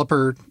app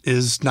developer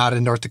is not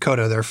in North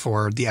Dakota,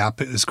 therefore the app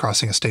is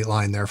crossing a state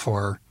line,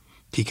 therefore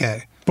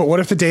PK. But what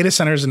if the data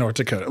center is in North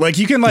Dakota? Like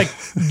you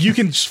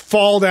can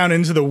fall down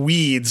into the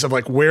weeds of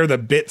like where the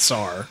bits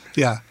are.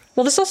 Yeah.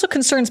 Well, this also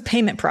concerns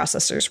payment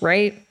processors,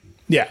 right?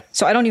 Yeah.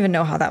 So I don't even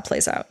know how that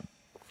plays out.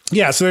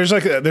 Yeah, so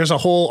there's a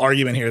whole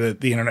argument here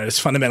that the internet is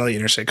fundamentally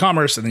interstate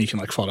commerce, and then you can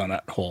like fall down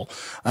that hole.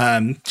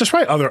 Just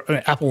write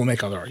Apple will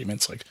make other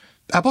arguments. Like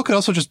Apple could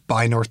also just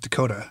buy North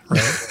Dakota,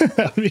 right?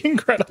 That would be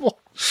incredible.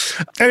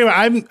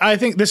 Anyway, I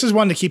think this is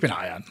one to keep an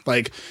eye on.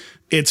 Like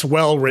it's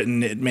well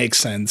written, it makes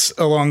sense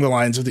along the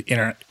lines of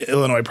the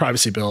Illinois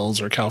privacy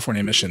bills or California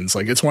emissions.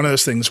 Like it's one of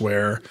those things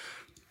where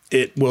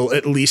it will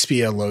at least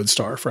be a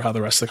lodestar for how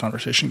the rest of the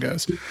conversation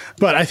goes.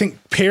 But I think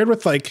paired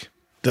with like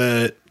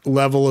the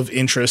level of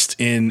interest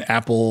in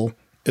Apple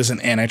as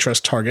an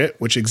antitrust target,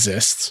 which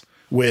exists,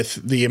 with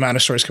the amount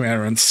of stories coming out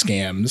around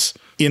scams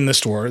in the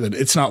store, that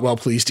it's not well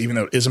pleased, even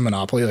though it is a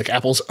monopoly. Like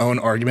Apple's own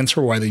arguments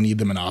for why they need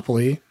the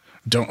monopoly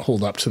don't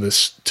hold up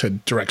to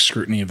direct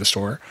scrutiny of the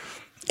store.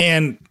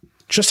 And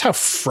just how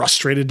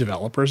frustrated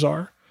developers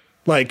are.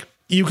 Like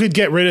you could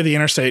get rid of the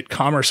interstate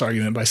commerce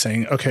argument by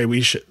saying, okay,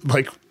 we should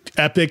like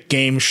Epic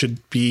Games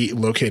should be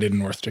located in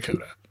North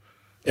Dakota.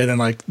 And then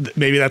like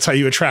maybe that's how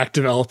you attract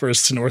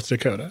developers to North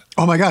Dakota.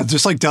 Oh my God.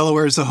 Just like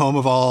Delaware is the home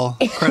of all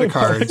credit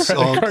cards,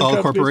 all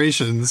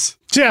corporations.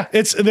 Yeah.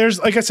 There's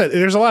like I said,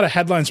 there's a lot of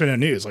headlines right now in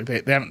the news. Like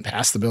they haven't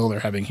passed the bill.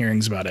 They're having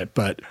hearings about it,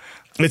 but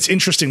it's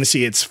interesting to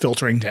see it's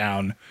filtering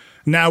down.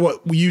 Now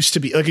what we used to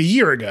be like a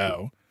year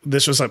ago,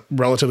 this was a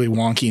relatively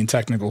wonky and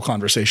technical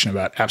conversation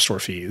about App Store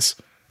fees.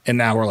 And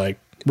now we're like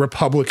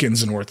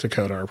Republicans in North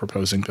Dakota are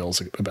proposing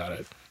bills about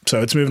it.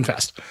 So it's moving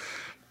fast.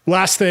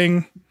 Last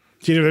thing.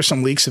 There's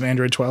some leaks of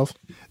Android 12.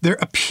 There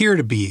appear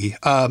to be.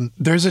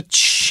 There's a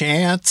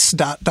chance ...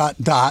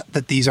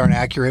 that these aren't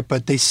accurate,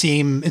 but it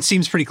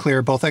seems pretty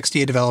clear. Both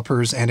XDA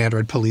developers and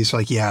Android police are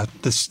like, yeah,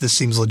 this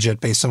seems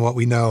legit based on what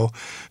we know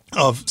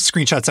of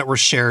screenshots that were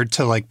shared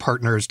to like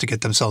partners to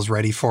get themselves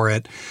ready for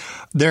it.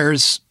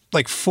 There's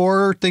like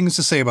 4 things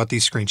to say about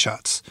these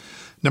screenshots.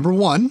 Number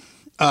 1,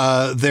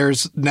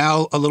 there's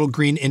now a little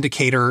green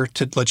indicator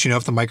to let you know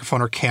if the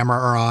microphone or camera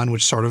are on,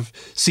 which sort of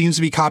seems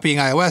to be copying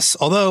iOS,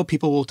 although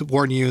people will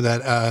warn you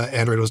that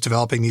Android was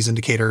developing these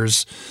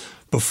indicators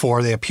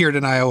before they appeared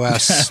in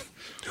iOS.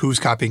 Who's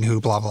copying who,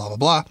 blah, blah, blah,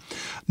 blah.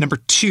 Number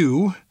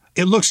 2,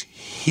 it looks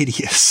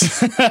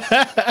hideous.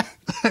 I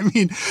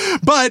mean,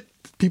 but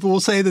people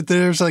will say that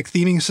there's like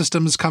theming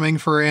systems coming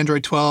for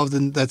Android 12,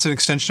 and that's an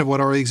extension of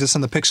what already exists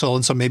on the Pixel.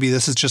 And so maybe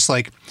this is just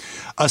like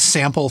a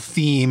sample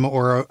theme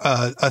or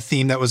a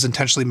theme that was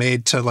intentionally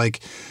made to like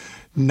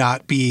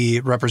not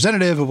be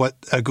representative of what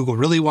Google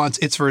really wants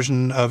its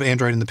version of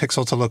Android and the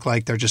Pixel to look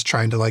like. They're just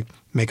trying to like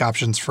make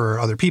options for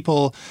other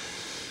people.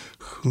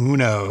 Who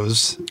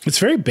knows? It's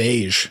very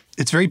beige.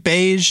 It's very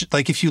beige.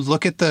 Like if you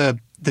look at the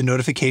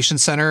notification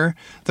center,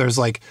 there's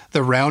like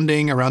the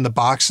rounding around the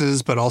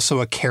boxes, but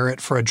also a caret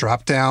for a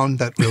drop down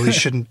that really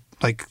shouldn't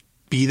like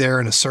be there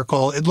in a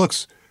circle. It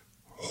looks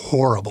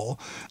horrible.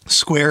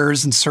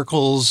 Squares and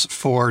circles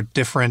for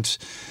different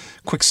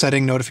quick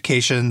setting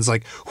notifications.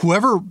 Like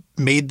whoever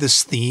made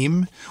this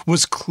theme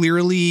was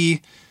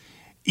clearly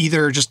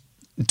either just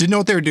didn't know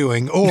what they were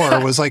doing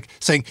or was like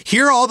saying,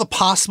 here are all the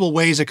possible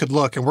ways it could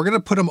look. And we're going to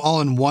put them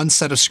all in one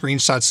set of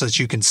screenshots so that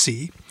you can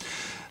see.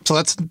 So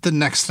that's the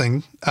next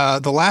thing.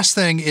 The last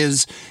thing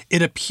is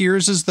it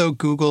appears as though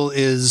Google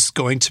is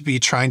going to be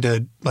trying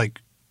to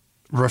like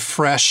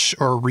refresh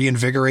or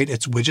reinvigorate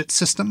its widget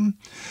system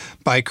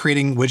by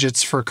creating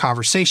widgets for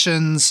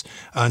conversations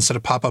instead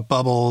of pop-up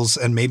bubbles,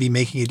 and maybe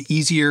making it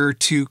easier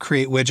to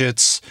create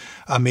widgets,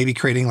 maybe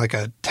creating like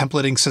a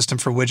templating system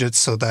for widgets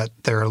so that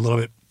they're a little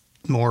bit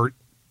more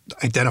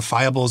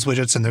identifiable as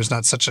widgets and there's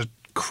not such a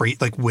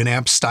like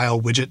Winamp style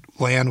widget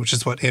land, which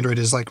is what Android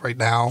is like right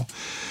now.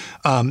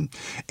 And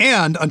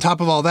on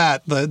top of all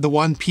that, the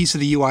one piece of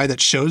the UI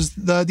that shows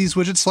these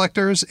widget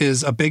selectors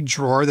is a big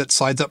drawer that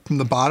slides up from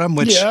the bottom,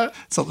 which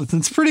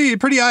it's pretty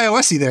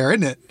iOS-y there,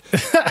 isn't it?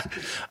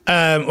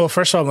 Well,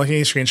 first of all, I'm looking at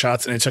these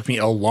screenshots, and it took me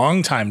a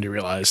long time to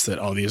realize that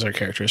all these are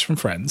characters from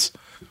Friends.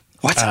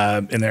 What?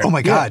 In there. Oh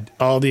my God.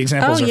 All the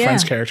examples are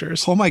Friends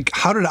characters. Oh my,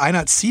 how did I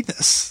not see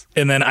this?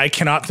 And then I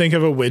cannot think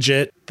of a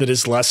widget that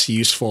is less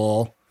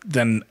useful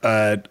than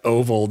an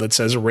oval that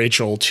says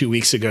Rachel 2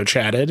 weeks ago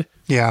chatted.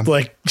 Yeah.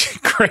 Like,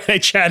 great, I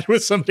chatted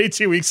with somebody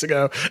 2 weeks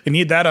ago. I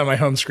need that on my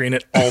home screen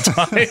at all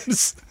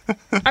times.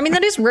 I mean,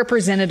 that is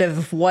representative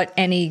of what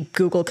any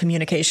Google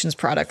communications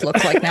product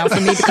looks like now for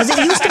me, because it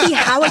used to be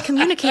how I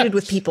communicated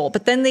with people,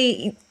 but then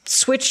they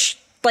switch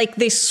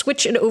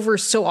it over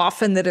so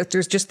often that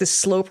there's just this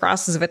slow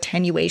process of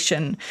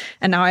attenuation.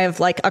 And now I have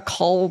like a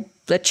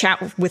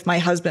chat with my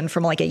husband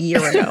from like a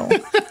year ago.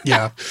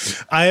 Yeah.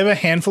 I have a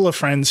handful of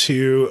friends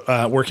who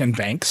work in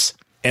banks,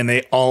 and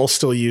they all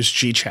still use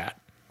GChat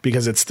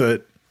because it's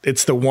the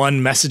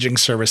one messaging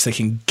service they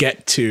can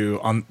get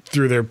to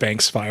through their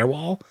bank's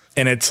firewall.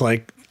 And it's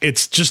like,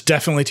 it's just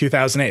definitely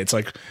 2008. It's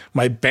like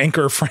my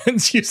banker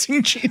friends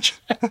using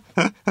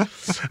GChat.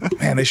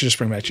 Man, they should just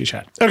bring back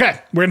GChat. Okay,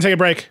 we're going to take a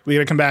break. We're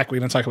going to come back. We're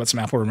going to talk about some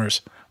Apple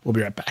rumors. We'll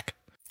be right back.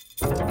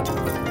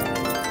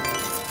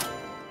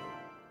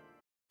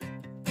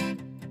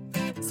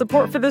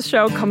 Support for this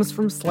show comes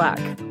from Slack.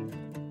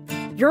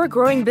 You're a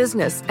growing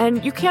business,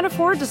 and you can't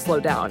afford to slow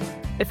down.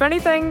 If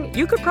anything,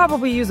 you could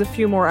probably use a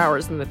few more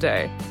hours in the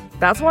day.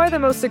 That's why the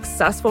most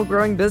successful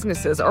growing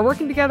businesses are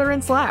working together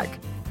in Slack.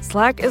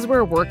 Slack is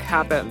where work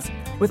happens,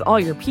 with all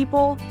your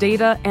people,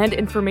 data, and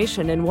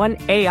information in one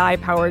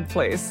AI-powered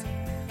place.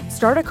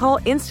 Start a call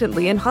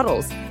instantly in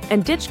huddles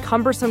and ditch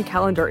cumbersome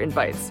calendar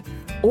invites.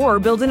 Or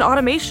build an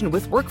automation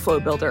with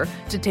Workflow Builder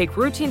to take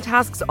routine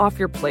tasks off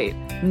your plate.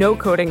 No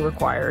coding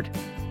required.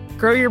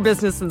 Grow your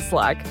business in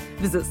Slack.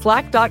 Visit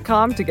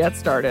slack.com to get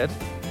started.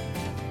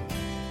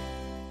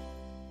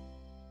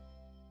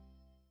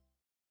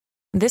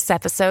 This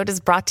episode is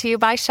brought to you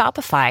by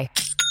Shopify.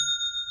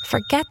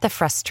 Forget the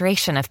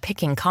frustration of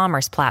picking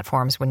commerce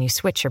platforms when you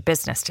switch your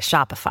business to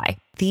Shopify,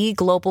 the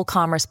global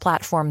commerce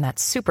platform that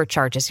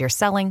supercharges your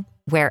selling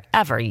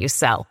wherever you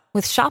sell.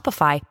 With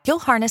Shopify, you'll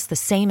harness the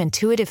same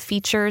intuitive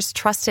features,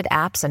 trusted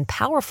apps, and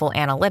powerful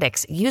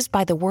analytics used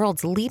by the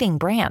world's leading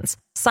brands.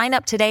 Sign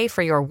up today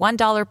for your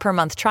 $1 per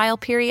month trial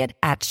period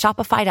at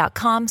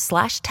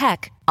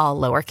shopify.com/tech, all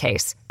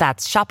lowercase.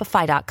 That's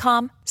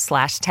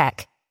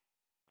shopify.com/tech.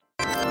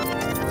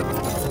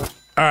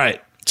 All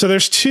right. So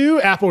there's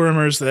two Apple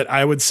rumors that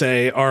I would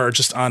say are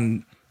just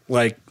on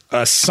like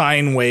a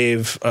sine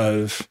wave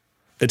of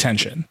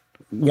attention.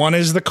 One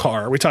is the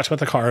car. We talked about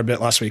the car a bit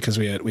last week because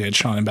we had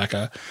Sean and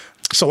Becca.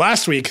 So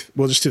last week,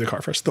 we'll just do the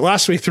car first. The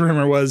last week, the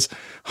rumor was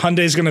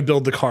Hyundai's going to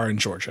build the car in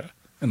Georgia.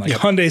 And like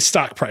Hyundai's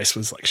stock price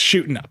was like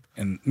shooting up.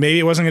 And maybe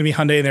it wasn't going to be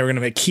Hyundai and they were going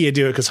to make Kia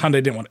do it because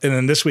Hyundai didn't want it. And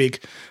then this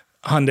week,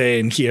 Hyundai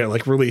and Kia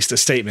like released a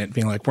statement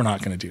being like, we're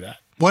not going to do that.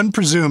 One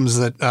presumes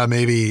that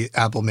maybe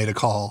Apple made a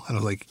call and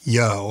was like,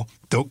 yo,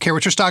 don't care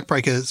what your stock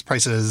price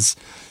is.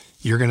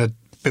 You're going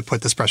to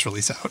put this press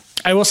release out.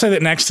 I will say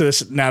that next to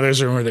this, now there's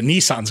a rumor that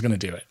Nissan's going to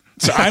do it.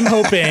 So I'm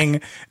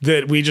hoping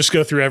that we just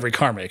go through every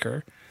car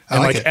maker. And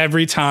like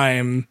every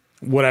time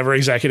whatever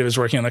executive is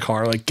working on the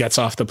car, like gets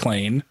off the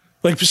plane.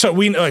 So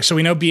we know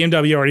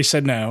BMW already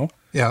said no.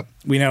 Yeah.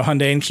 We know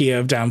Hyundai and Kia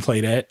have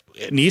downplayed it.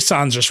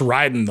 Nissan's just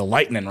riding the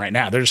lightning right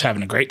now. They're just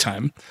having a great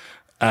time.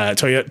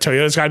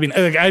 Toyota's got to be.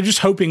 Like, I'm just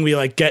hoping we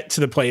like get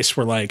to the place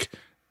where like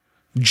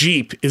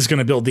Jeep is going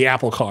to build the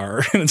Apple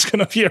car and it's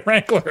going to be a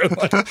Wrangler.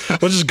 Like,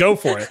 we'll just go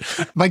for it.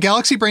 My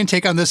Galaxy Brain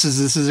take on this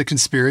is a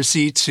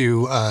conspiracy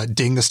to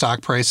ding the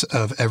stock price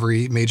of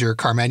every major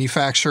car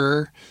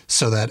manufacturer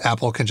so that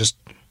Apple can just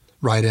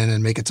ride in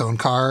and make its own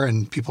car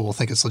and people will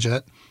think it's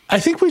legit. I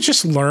think we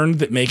just learned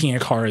that making a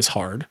car is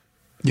hard.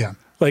 Yeah.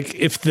 Like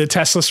if the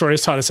Tesla story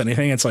has taught us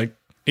anything, it's like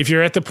if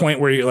you're at the point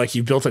where you're like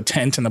you built a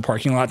tent in the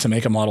parking lot to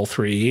make a Model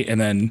 3 and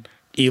then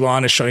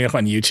Elon is showing up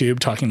on YouTube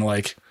talking to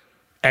like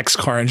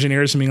ex-car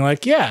engineers and being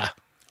like, yeah,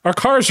 our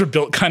cars were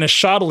built kind of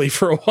shoddily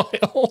for a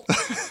while.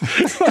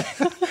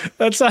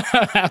 That's not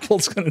how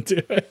Apple's going to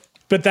do it.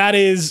 But that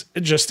is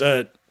just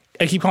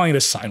I keep calling it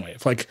a sine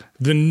wave. Like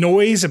the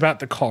noise about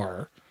the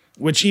car,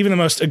 which even the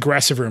most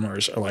aggressive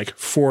rumors are like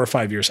 4 or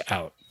 5 years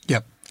out.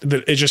 Yep.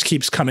 It just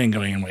keeps coming and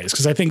going in waves.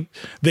 Because I think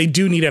they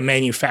do need a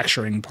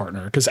manufacturing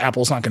partner because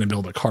Apple's not going to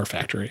build a car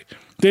factory.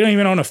 They don't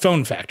even own a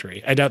phone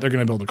factory. I doubt they're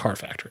going to build a car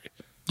factory.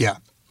 Yeah.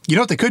 You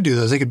know what they could do,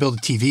 though, is they could build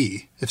a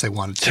TV if they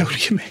wanted to. What do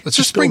you mean? Let's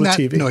just bring that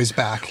noise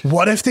back.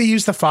 What if they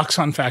use the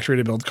Foxconn factory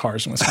to build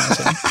cars in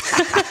Wisconsin?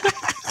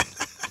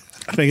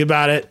 Think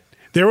about it.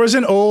 There was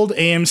an old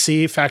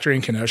AMC factory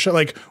in Kenosha.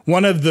 Like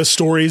one of the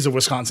stories of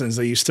Wisconsin is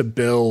they used to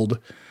build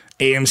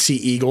AMC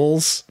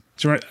Eagles.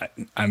 Do you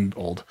remember? I'm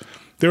old.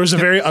 There was a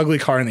very ugly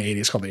car in the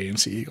 80s called the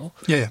AMC Eagle.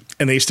 Yeah.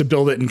 And they used to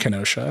build it in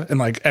Kenosha. And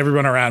like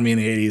everyone around me in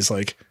the 80s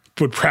like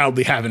would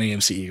proudly have an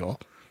AMC Eagle.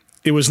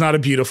 It was not a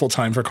beautiful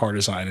time for car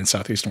design in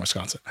southeastern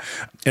Wisconsin.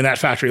 And that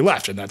factory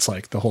left. And that's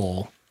like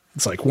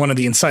it's like one of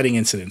the inciting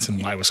incidents in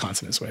why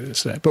Wisconsin is the way it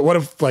is today. But what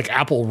if like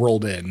Apple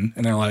rolled in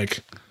and they're like,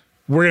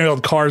 we're going to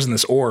build cars in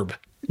this orb.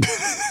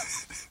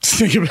 Just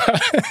think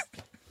about it.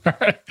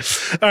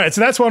 All right.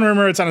 So that's one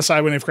rumor. It's on a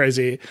side wave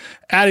crazy.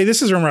 Addie,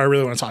 this is a rumor I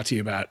really want to talk to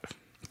you about.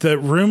 The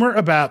rumor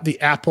about the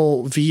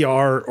Apple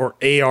VR or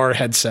AR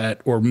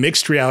headset or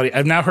mixed reality.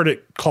 I've now heard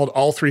it called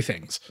all three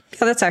things.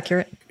 Yeah, that's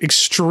accurate.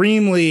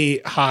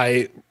 Extremely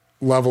high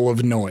level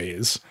of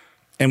noise.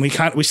 And we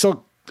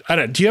still, I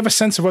don't know. Do you have a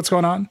sense of what's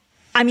going on?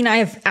 I mean, I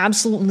have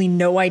absolutely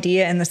no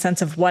idea in the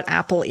sense of what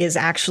Apple is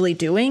actually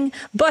doing,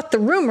 but the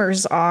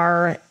rumors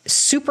are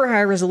super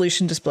high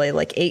resolution display,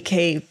 like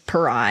 8K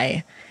per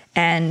eye,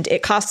 and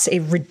it costs a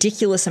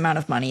ridiculous amount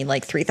of money,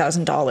 like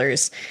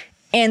 $3,000.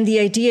 And the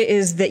idea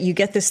is that you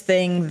get this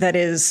thing that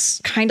is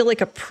kind of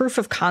like a proof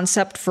of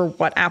concept for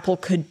what Apple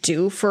could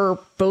do for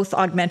both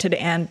augmented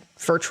and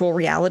virtual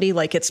reality.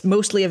 Like it's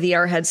mostly a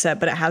VR headset,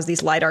 but it has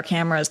these LiDAR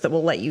cameras that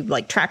will let you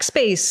like track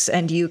space,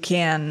 and you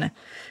can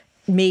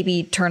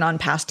maybe turn on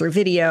pass-through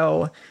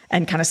video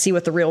and kind of see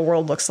what the real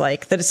world looks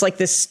like. That it's like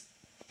this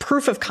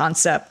proof of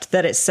concept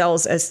that it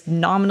sells as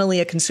nominally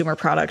a consumer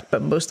product,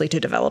 but mostly to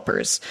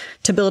developers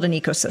to build an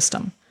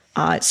ecosystem.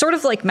 Sort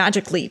of like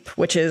Magic Leap,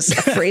 which is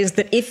a phrase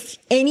that if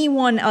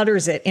anyone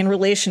utters it in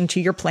relation to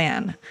your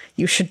plan,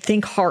 you should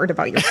think hard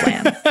about your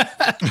plan.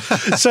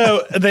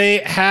 So they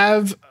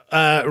have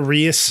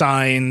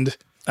reassigned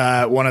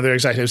one of their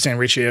executives, Dan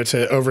Riccio,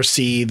 to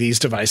oversee these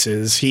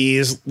devices.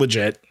 He's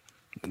legit.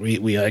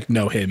 We like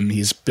know him.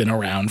 He's been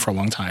around for a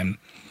long time.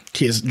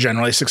 He is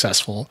generally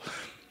successful.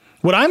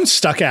 What I'm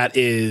stuck at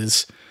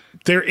is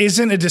there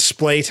isn't a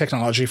display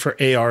technology for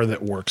AR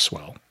that works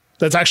well.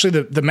 That's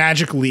actually the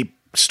Magic Leap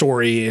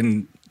story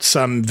in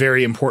some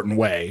very important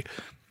way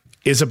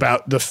is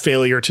about the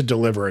failure to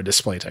deliver a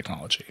display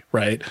technology,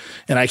 right?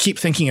 And I keep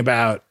thinking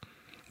about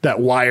that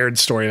Wired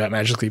story about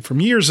Magic Leap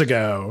from years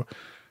ago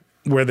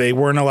where they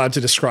weren't allowed to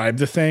describe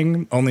the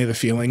thing, only the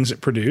feelings it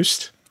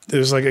produced. It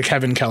was like a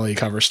Kevin Kelly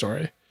cover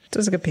story. It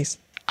was a good piece.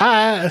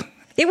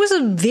 It was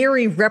a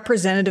very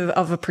representative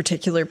of a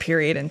particular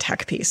period in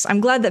tech piece. I'm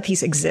glad that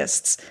piece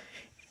exists.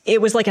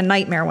 It was like a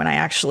nightmare when I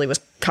actually was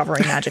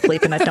covering Magic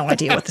Leap and I had no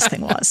idea what this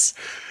thing was.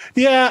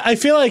 Yeah, I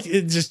feel like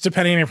it just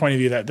depending on your point of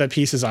view, that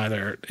piece is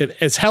either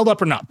it's held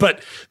up or not.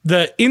 But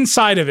the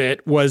inside of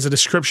it was a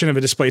description of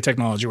a display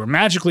technology where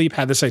Magic Leap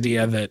had this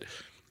idea that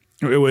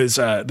it was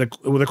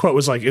the quote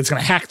was like, it's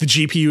going to hack the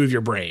GPU of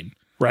your brain,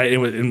 right?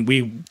 And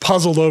we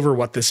puzzled over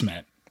what this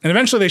meant. And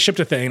eventually they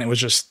shipped a thing and it was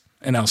just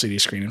an LCD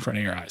screen in front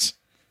of your eyes.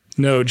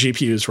 No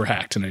GPUs were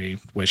hacked in any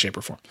way, shape,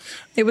 or form.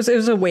 It was a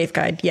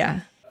waveguide, yeah.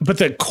 But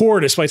the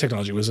core display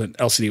technology was an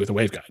LCD with a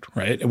waveguide,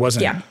 right? It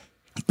wasn't. Yeah.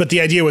 But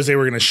the idea was they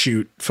were going to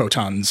shoot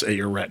photons at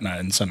your retina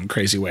in some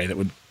crazy way that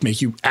would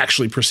make you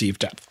actually perceive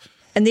depth.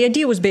 And the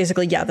idea was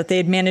basically, yeah, that they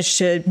had managed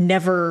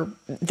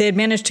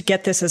to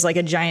get this as like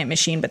a giant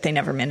machine, but they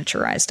never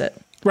miniaturized it.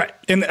 Right.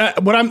 And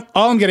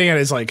all I'm getting at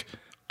is like,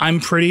 I'm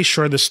pretty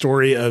sure the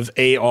story of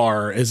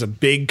AR is a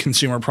big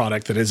consumer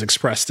product that is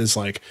expressed as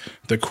like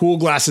the cool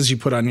glasses you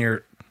put on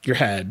your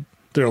head.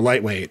 They're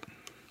lightweight.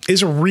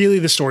 Is really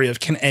the story of,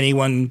 can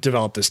anyone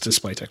develop this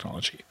display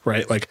technology,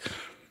 right? Like,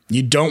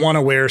 you don't want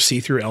to wear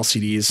see-through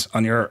LCDs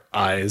on your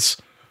eyes.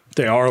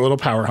 They are a little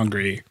power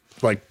hungry.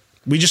 Like,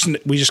 we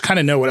just kind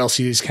of know what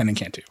LCDs can and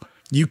can't do.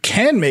 You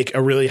can make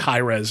a really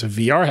high-res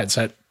VR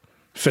headset,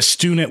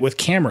 festoon it with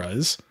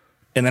cameras,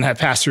 and then have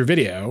pass-through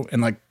video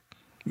and like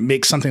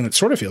make something that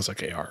sort of feels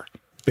like AR.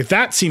 Like,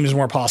 that seems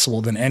more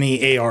possible than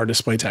any AR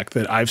display tech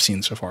that I've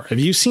seen so far. Have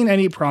you seen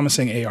any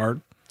promising AR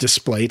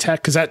display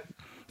tech? Because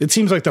it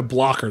seems like the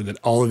blocker that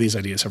all of these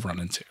ideas have run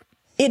into.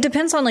 It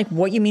depends on like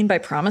what you mean by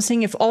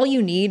promising. If all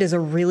you need is a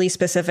really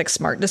specific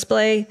smart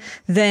display,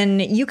 then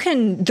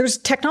there's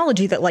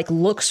technology that like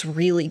looks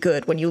really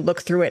good when you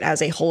look through it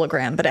as a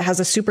hologram, but it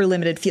has a super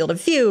limited field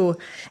of view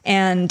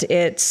and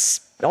it's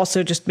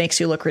also just makes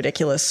you look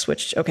ridiculous,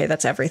 which, okay,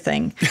 that's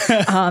everything.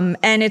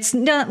 And it's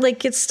not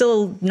like, it's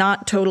still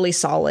not totally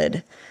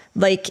solid.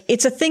 Like,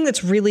 it's a thing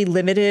that's really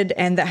limited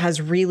and that has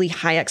really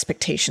high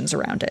expectations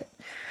around it.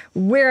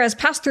 Whereas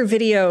pass-through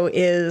video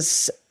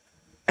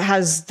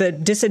has the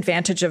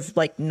disadvantage of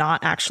like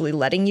not actually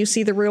letting you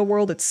see the real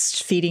world.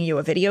 It's feeding you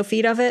a video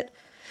feed of it.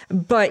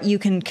 but you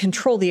can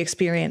control the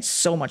experience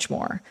so much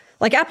more.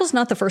 Like Apple's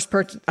not the first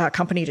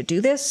company to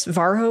do this.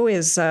 Varjo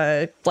is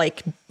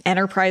like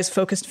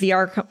enterprise-focused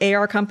VR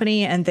AR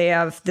company, and they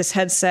have this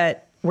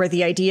headset where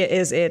the idea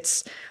is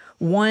it's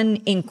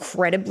one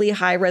incredibly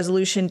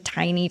high-resolution,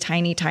 tiny,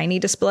 tiny, tiny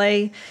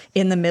display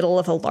in the middle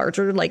of a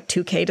larger, like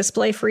 2K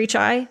display for each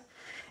eye.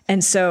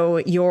 And so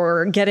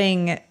you're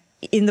getting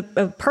in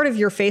the part of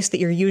your face that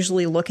you're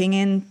usually looking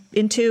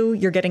into,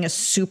 you're getting a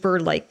super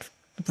like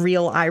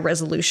real eye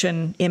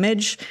resolution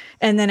image,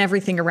 and then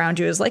everything around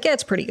you is like, yeah,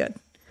 it's pretty good.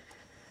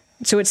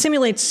 So it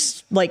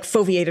simulates like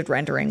foveated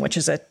rendering, which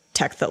is a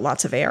tech that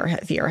lots of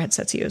VR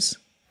headsets use.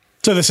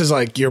 So this is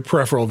like your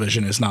peripheral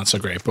vision is not so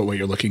great, but what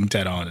you're looking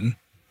dead on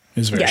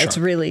is very sharp.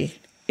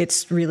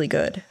 It's really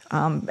good.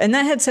 And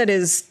that headset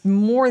is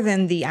more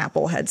than the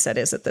Apple headset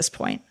is at this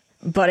point.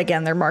 But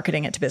again, they're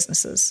marketing it to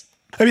businesses.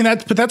 I mean,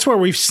 that's where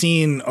we've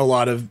seen a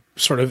lot of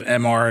sort of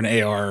MR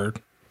and AR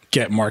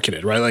get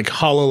marketed, right? Like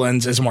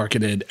HoloLens is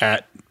marketed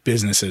at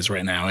businesses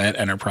right now, at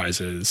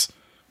enterprises.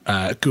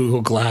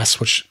 Google Glass,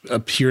 which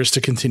appears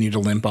to continue to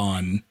limp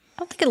on. I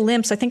don't think it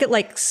limps. I think it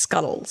like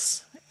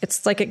scuttles.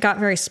 It's like it got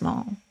very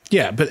small.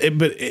 Yeah, but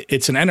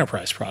it's an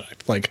enterprise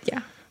product. Like,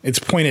 yeah, it's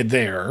pointed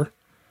there.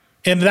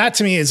 And that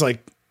to me is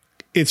like,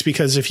 it's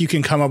because if you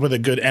can come up with a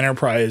good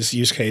enterprise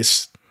use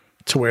case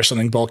to wear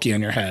something bulky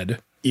on your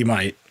head, you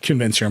might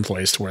convince your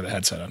employees to wear the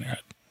headset on your head.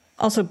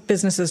 Also,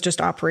 businesses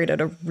just operate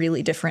at a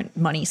really different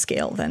money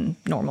scale than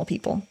normal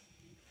people.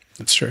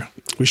 That's true.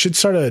 We should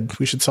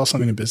sell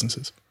something to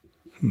businesses.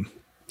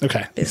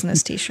 Okay.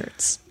 Business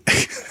t-shirts.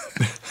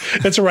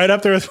 It's right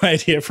up there with my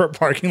idea for a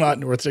parking lot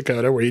in North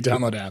Dakota where you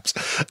download apps.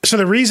 So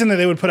the reason that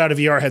they would put out a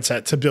VR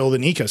headset to build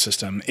an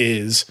ecosystem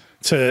is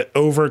to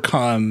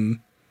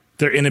overcome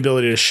their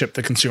inability to ship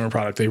the consumer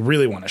product they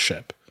really want to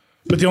ship.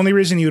 But the only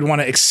reason you would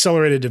want to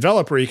accelerate a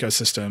developer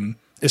ecosystem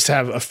is to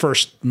have a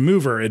first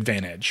mover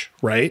advantage,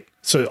 right?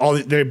 So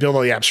they build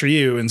all the apps for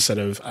you instead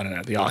of, I don't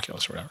know, the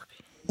Oculus or whatever.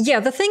 Yeah,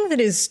 the thing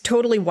that is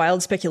totally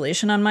wild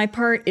speculation on my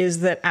part is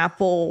that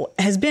Apple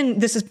has been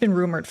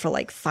rumored for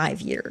like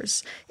 5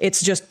 years.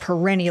 It's just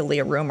perennially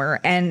a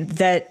rumor. And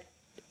that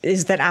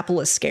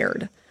Apple is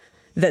scared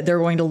that they're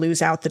going to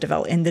lose out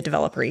in the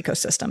developer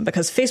ecosystem,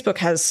 because Facebook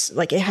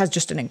has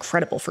just an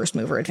incredible first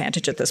mover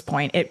advantage at this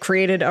point. It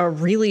created a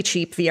really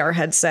cheap VR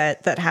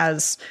headset that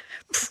has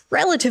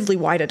relatively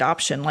wide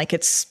adoption. Like,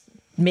 it's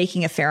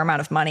making a fair amount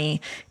of money,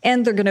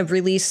 and they're going to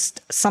release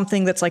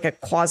something that's like a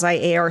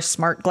quasi AR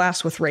smart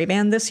glass with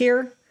Ray-Ban this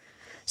year.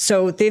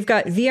 So they've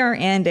got VR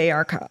and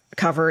AR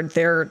covered.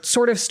 They're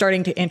sort of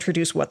starting to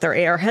introduce what their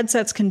AR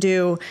headsets can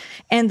do,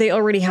 and they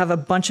already have a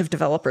bunch of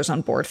developers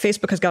on board.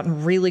 Facebook has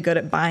gotten really good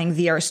at buying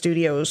VR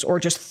studios or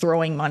just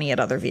throwing money at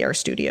other VR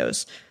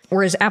studios,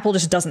 whereas Apple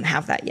just doesn't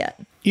have that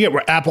yet. Yeah,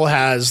 where Apple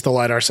has the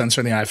LiDAR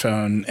sensor in the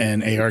iPhone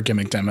and AR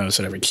gimmick demos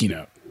at every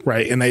keynote,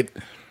 right? And I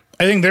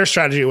think their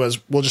strategy was,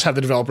 we'll just have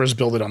the developers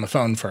build it on the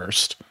phone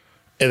first,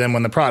 and then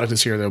when the product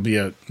is here, there'll be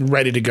a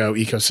ready-to-go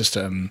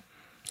ecosystem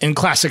in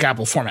classic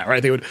Apple format,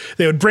 right? They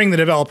would bring the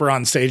developer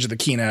on stage at the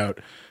keynote,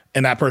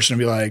 and that person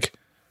would be like,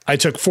 I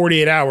took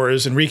 48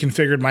 hours and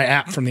reconfigured my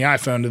app from the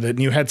iPhone to the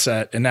new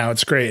headset, and now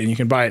it's great, and you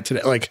can buy it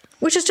today. Like,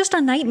 which is just a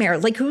nightmare.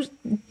 Like,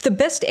 the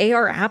best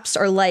AR apps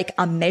are like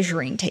a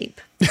measuring tape.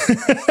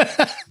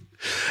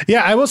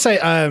 Yeah, I will say,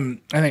 I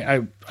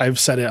think I've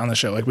said it on the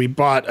show. Like, we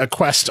bought a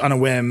Quest on a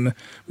whim.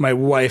 My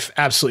wife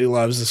absolutely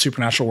loves the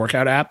Supernatural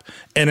Workout app,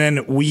 and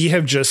then we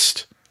have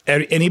just,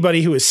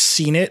 anybody who has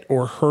seen it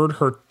or heard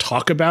her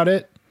talk about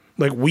it,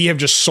 like, we have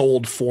just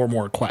sold 4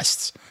 more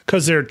Quests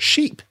because they're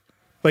cheap.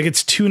 Like,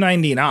 it's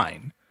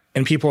 $299,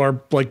 and people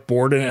are like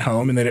bored and at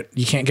home, and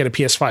you can't get a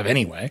PS5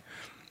 anyway,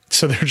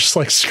 so they're just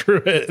like,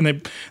 screw it,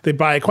 and they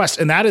buy a Quest.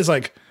 And that is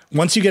like,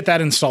 once you get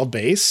that installed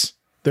base,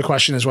 the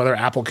question is whether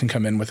Apple can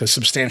come in with a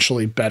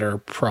substantially better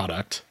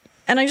product.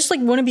 And I just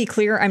want to be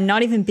clear, I'm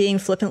not even being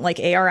flippant like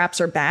AR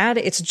apps are bad.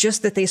 It's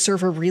just that they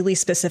serve a really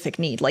specific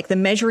need. Like, the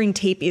measuring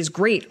tape is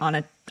great on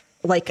a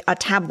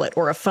tablet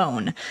or a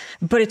phone,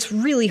 but it's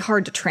really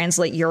hard to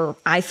translate your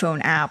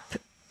iPhone app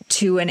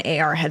to an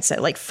AR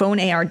headset. Like, phone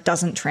AR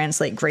doesn't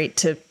translate great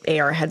to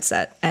AR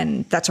headset,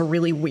 and that's a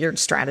really weird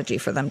strategy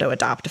for them to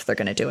adopt if they're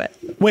going to do it.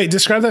 Wait,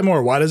 describe that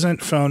more. Why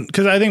doesn't phone?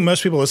 Because I think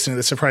most people listening to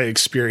this have probably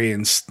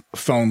experienced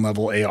phone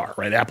level AR,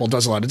 right? Apple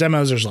does a lot of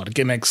demos. There's a lot of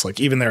gimmicks.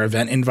 Like, even their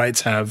event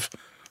invites have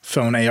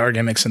phone AR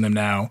gimmicks in them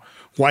now.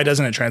 Why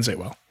doesn't it translate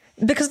well?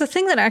 Because the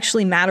thing that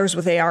actually matters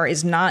with AR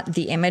is not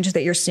the image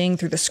that you're seeing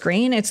through the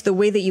screen, it's the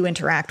way that you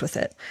interact with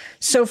it.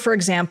 So, for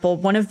example,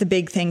 one of the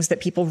big things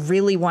that people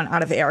really want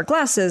out of AR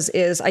glasses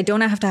is, I don't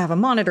have to have a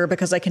monitor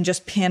because I can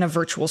just pin a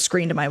virtual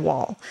screen to my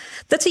wall.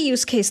 That's a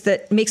use case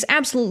that makes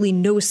absolutely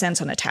no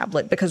sense on a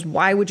tablet, because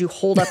why would you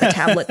hold up a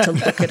tablet to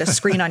look at a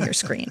screen on your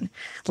screen?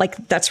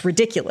 Like, that's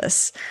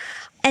ridiculous.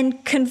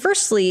 And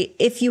conversely,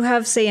 if you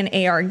have, say, an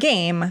AR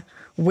game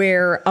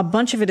where a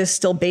bunch of it is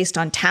still based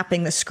on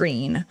tapping the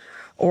screen,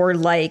 or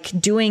like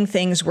doing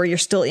things where you're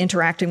still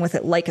interacting with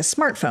it like a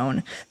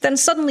smartphone, then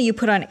suddenly you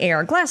put on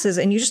AR glasses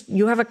and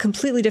you have a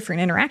completely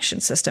different interaction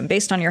system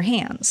based on your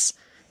hands.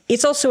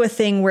 it's also a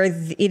thing where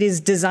it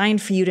is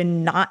designed for you to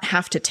not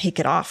have to take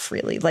it off,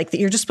 really. Like,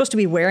 you're just supposed to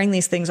be wearing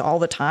these things all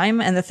the time.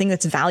 And the thing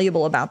that's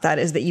valuable about that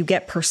is that you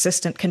get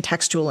persistent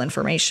contextual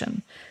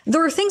information.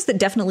 There are things that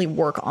definitely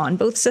work on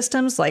both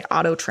systems, like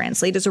auto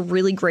translate is a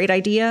really great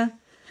idea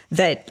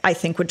that I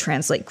think would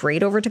translate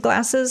great over to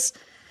glasses.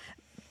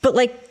 But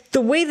like the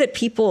way that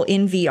people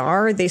in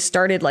VR, they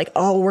started like,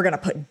 oh, we're going to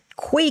put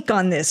Quake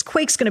on this.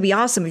 Quake's going to be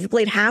awesome. If you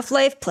played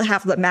Half-Life,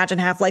 imagine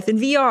Half-Life in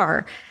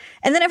VR.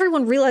 And then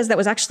everyone realized that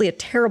was actually a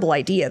terrible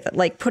idea, that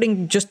like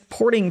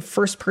porting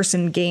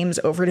first-person games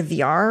over to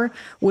VR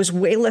was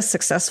way less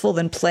successful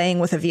than playing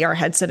with a VR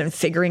headset and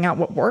figuring out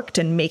what worked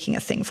and making a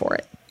thing for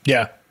it.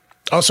 Yeah.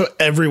 Also,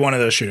 every one of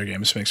those shooter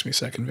games makes me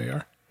sick in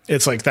VR.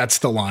 It's like, that's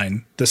the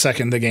line. The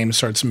second the game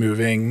starts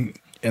moving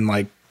in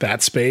like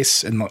that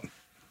space, in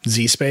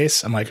Z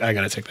space, I'm like, I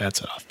got to take the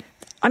headset off.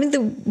 I mean,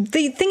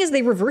 the thing is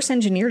they reverse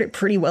engineered it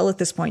pretty well at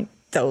this point,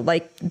 though.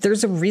 Like,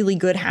 there's a really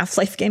good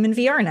Half-Life game in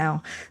VR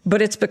now,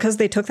 but it's because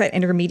they took that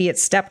intermediate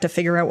step to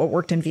figure out what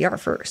worked in VR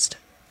first.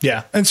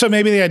 Yeah. And so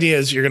maybe the idea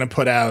is you're going to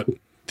put out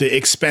the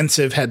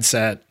expensive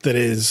headset that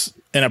is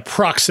an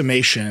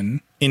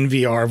approximation in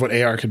VR of what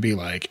AR could be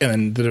like, and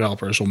then the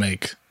developers will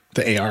make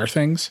the AR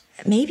things.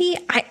 Maybe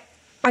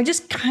I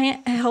just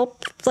can't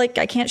help, like,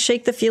 I can't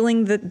shake the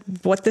feeling that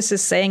what this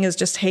is saying is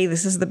just, hey,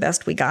 this is the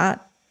best we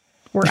got.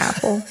 We're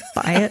Apple.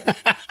 Buy it.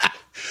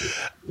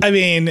 I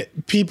mean,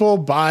 people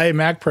buy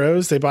Mac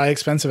Pros. They buy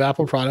expensive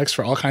Apple products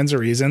for all kinds of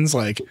reasons.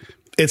 Like,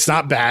 it's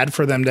not bad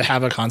for them to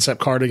have a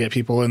concept car to get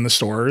people in the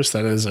stores.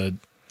 That is a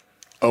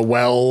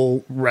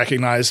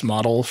well-recognized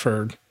model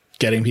for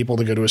getting people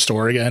to go to a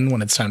store again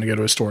when it's time to go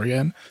to a store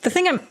again. The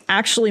thing I'm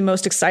actually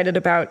most excited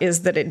about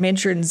is that it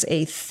mentions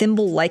a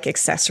thimble-like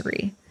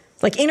accessory.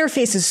 Like,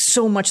 interface is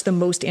so much the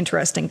most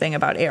interesting thing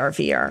about AR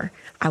VR.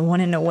 I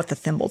want to know what the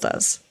thimble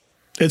does.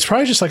 It's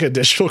probably just like a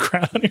digital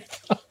crown on your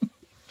thumb.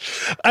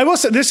 I will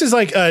say this is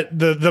like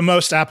the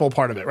most Apple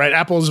part of it, right?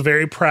 Apple is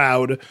very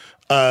proud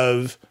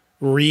of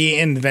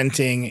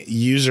reinventing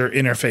user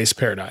interface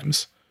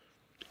paradigms.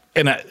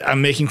 And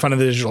I'm making fun of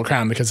the digital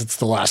crown because it's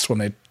the last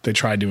one they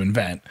tried to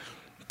invent.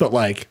 But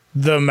like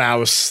the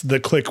mouse, the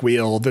click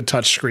wheel, the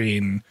touch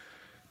screen,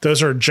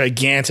 those are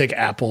gigantic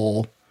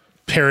Apple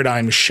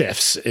paradigm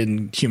shifts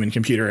in human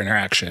computer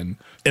interaction.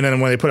 And then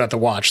when they put out the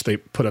watch, they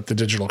put up the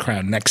digital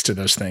crown next to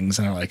those things.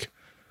 And they're like,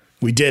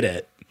 we did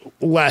it.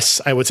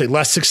 I would say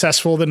less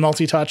successful than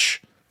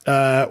multi-touch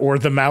or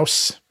the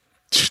mouse.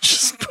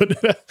 Just put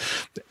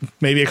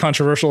maybe a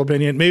controversial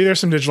opinion. Maybe there's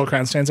some digital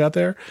crown stands out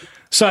there.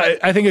 So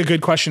I think a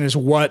good question is,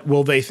 what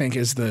will they think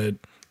is the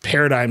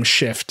paradigm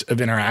shift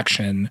of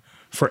interaction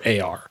for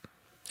AR?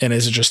 And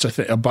is it just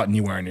a button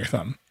you wear on your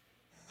thumb?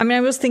 I mean,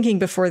 I was thinking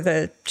before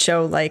the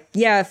show, like,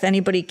 yeah, if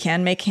anybody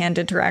can make hand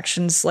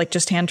interactions, like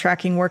just hand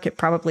tracking work, it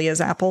probably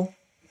is Apple.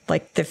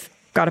 Like, they've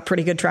got a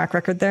pretty good track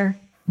record there.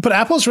 But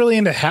Apple's really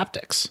into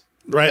haptics,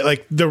 right?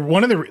 Like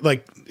one of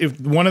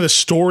the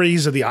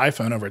stories of the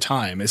iPhone over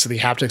time is that the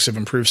haptics have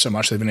improved so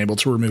much they've been able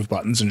to remove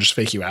buttons and just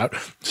fake you out.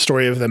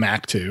 Story of the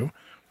Mac too.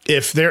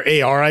 If their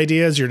AR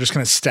ideas, you're just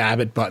going to stab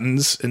at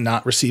buttons and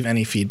not receive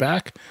any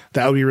feedback,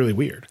 that would be really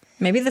weird.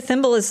 Maybe the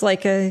thimble is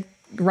like a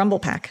rumble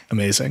pack.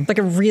 Amazing. Like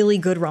a really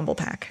good rumble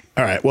pack.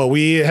 All right. Well,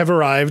 we have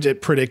arrived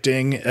at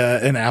predicting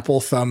an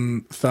Apple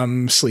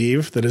thumb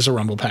sleeve that is a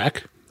rumble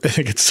pack. I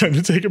think it's time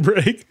to take a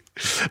break.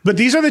 But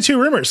these are the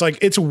two rumors. Like,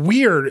 it's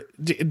weird,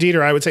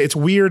 Dieter, I would say it's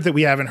weird that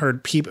we haven't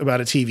heard peep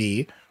about a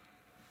TV.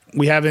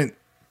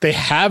 They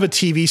have a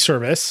TV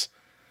service.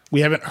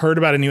 We haven't heard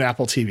about a new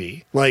Apple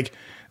TV. Like,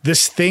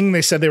 this thing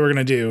they said they were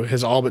going to do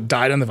has all but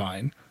died on the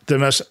vine. The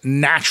most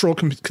natural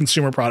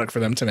consumer product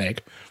for them to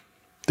make.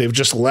 They've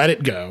just let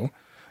it go.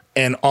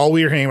 And all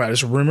we are hearing about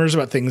is rumors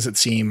about things that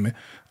seem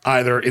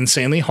either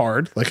insanely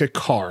hard, like a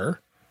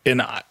car.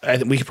 And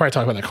we could probably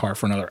talk about that car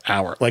for another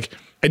hour. Like,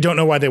 I don't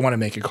know why they want to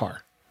make a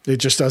car. It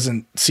just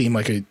doesn't seem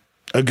like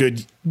a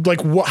good,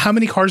 like, how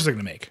many cars are they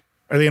going to make?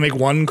 Are they going to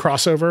make one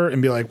crossover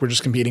and be like, we're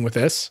just competing with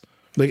this?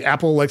 Like,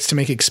 Apple likes to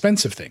make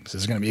expensive things.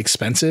 Is it going to be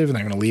expensive and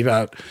they're going to leave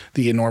out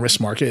the enormous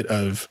market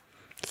of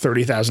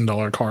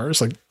 $30,000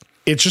 cars? Like,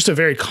 it's just a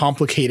very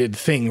complicated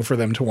thing for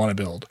them to want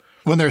to build.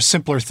 When there's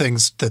simpler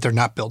things that they're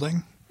not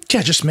building.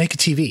 Yeah, just make a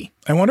TV.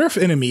 I wonder if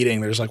in a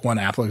meeting there's like one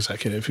Apple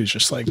executive who's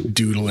just like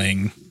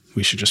doodling,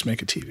 we should just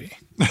make a TV.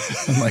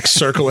 And like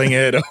circling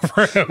it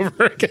over and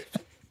over again.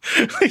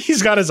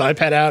 He's got his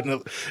iPad out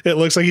and it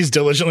looks like he's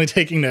diligently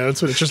taking notes,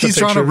 but it's just he's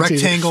drawn a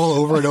rectangle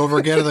over and over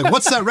again. Like,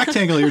 what's that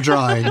rectangle you're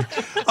drawing?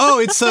 Oh,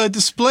 it's a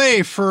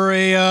display for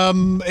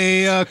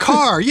a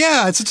car.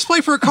 Yeah, it's a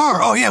display for a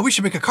car. Oh yeah, we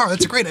should make a car.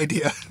 That's a great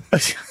idea.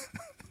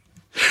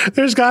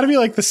 There's got to be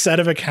like the set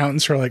of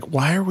accountants who are like,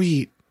 why are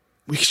we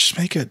could just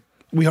make it.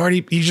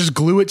 You just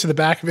glue it to the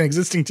back of an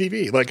existing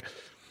TV. Like,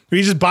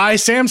 we just buy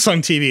Samsung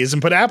TVs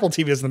and put Apple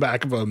TVs in the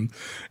back of them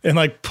and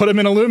like put them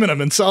in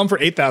aluminum and sell them for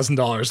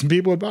 $8,000 and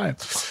people would buy them.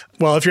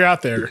 Well, if you're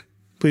out there,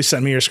 please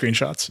send me your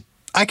screenshots.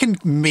 I can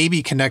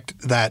maybe connect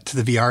that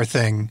to the VR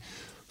thing,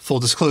 full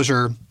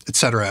disclosure,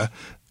 etc.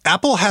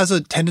 Apple has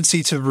a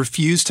tendency to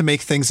refuse to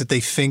make things that they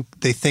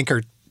think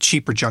are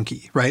cheap or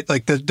junky, right?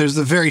 Like there's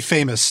the very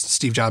famous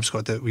Steve Jobs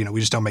quote that, we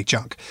just don't make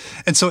junk.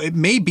 And so it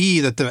may be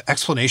that the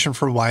explanation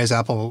for why is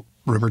Apple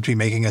rumored to be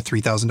making a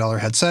 $3,000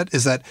 headset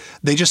is that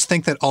they just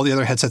think that all the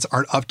other headsets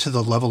aren't up to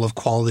the level of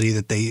quality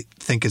that they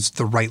think is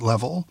the right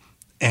level.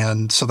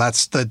 And so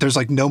there's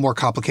like no more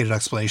complicated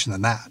explanation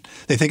than that.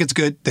 They think it's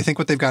good. They think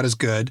what they've got is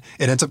good.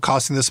 It ends up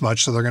costing this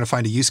much, so they're going to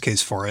find a use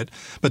case for it.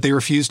 But they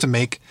refuse to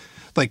make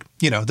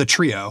the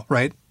Trio,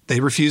 right?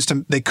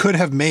 They could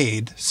have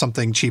made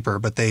something cheaper,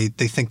 but they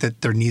think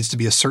that there needs to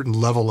be a certain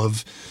level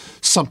of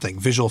something,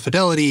 visual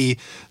fidelity,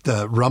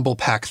 the Rumble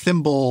Pack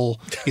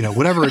thimble,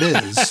 whatever it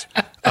is.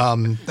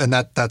 And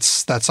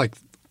that's like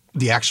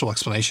the actual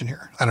explanation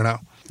here. I don't know.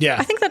 Yeah.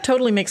 I think that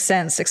totally makes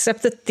sense,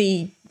 except that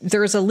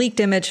there's a leaked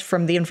image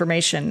from the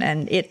information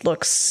and it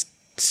looks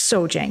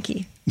so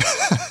janky.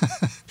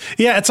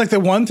 Yeah, it's like the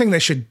one thing they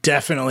should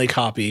definitely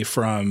copy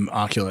from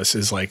Oculus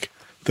is like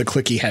the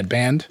clicky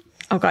headband.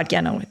 Oh God,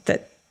 yeah, no,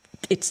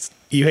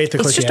 You hate the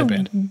clicky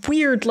headband. It's just a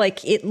weird,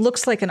 it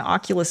looks like an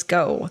Oculus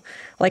Go.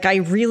 Like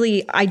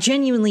I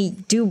genuinely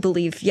do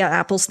believe,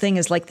 Apple's thing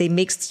is like they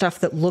make stuff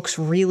that looks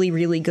really,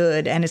 really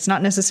good. And it's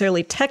not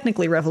necessarily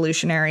technically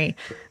revolutionary,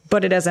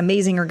 but it has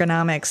amazing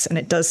ergonomics and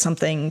it does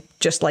something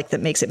just like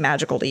that makes it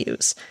magical to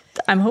use.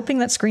 I'm hoping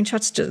that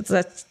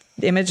that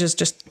image is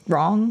just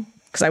wrong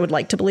because I would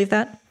like to believe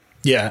that.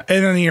 Yeah.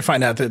 And then you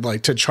find out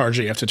that to charge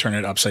it, you have to turn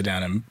it upside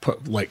down and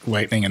put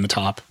lightning in the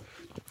top.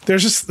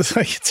 There's just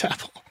it's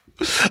Apple.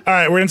 All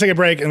right, we're going to take a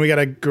break, and we got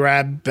a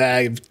grab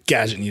bag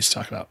gadget news to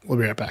talk about. We'll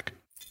be right back.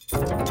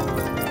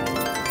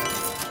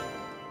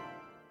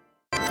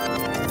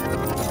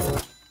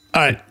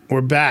 All right, we're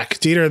back.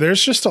 Dieter,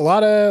 there's just a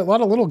lot of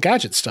little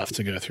gadget stuff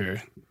to go through.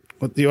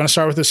 Do you want to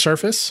start with the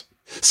Surface?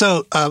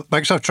 So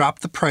Microsoft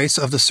dropped the price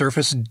of the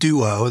Surface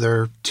Duo,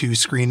 their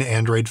 2-screen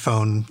Android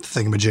phone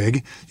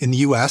thingamajig, in the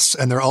US,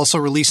 and they're also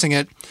releasing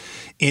it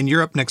in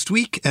Europe next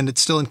week, and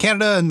it's still in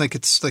Canada, and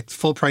it's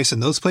full price in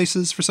those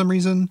places for some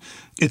reason.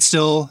 It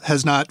still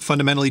has not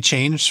fundamentally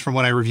changed from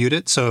when I reviewed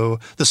it, so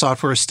the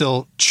software is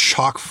still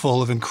chock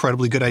full of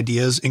incredibly good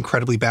ideas,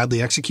 incredibly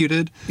badly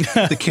executed.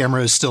 The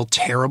camera is still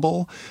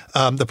terrible.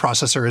 The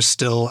processor is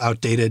still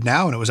outdated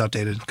now, and it was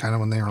outdated kind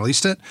of when they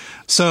released it.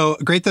 So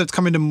great that it's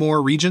coming to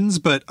more regions,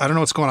 but I don't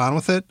know what's going on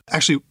with it.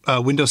 Actually,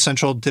 Windows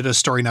Central did a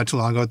story not too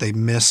long ago. They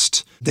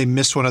missed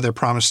one of their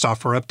promised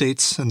software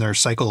updates in their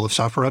cycle of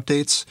software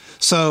updates.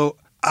 So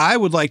I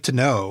would like to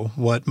know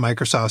what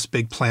Microsoft's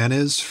big plan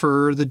is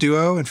for the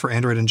Duo and for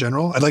Android in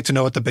general. I'd like to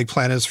know what the big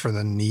plan is for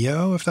the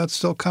Neo, if that's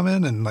still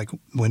coming, and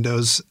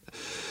Windows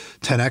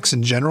 10X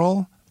in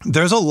general.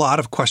 There's a lot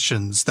of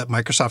questions that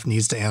Microsoft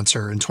needs to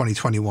answer in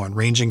 2021,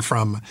 ranging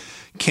from,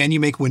 can you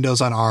make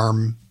Windows on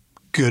ARM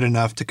good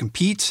enough to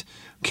compete?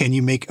 Can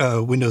you make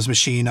a Windows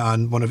machine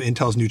on one of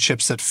Intel's new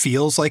chips that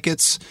feels like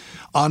it's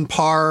on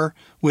par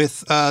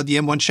with the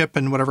M1 chip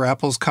and whatever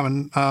Apple's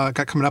coming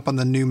up on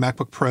the new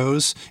MacBook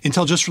Pros?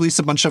 Intel just released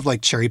a bunch of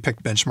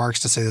cherry-picked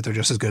benchmarks to say that they're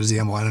just as good as the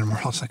M1, and we're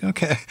all just like,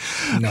 okay.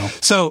 No.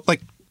 So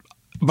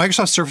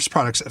Microsoft Surface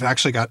products have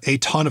actually got a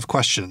ton of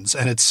questions,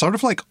 and it's sort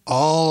of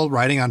all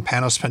riding on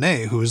Panos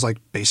Panay, who is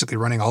basically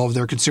running all of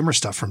their consumer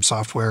stuff from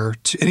software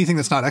to anything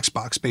that's not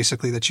Xbox,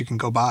 basically, that you can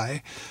go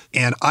buy.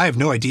 And I have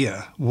no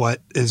idea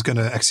what is going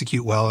to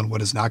execute well and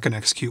what is not going to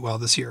execute well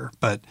this year.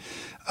 But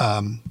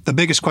the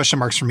biggest question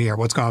marks for me are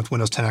what's going on with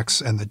Windows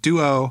 10X and the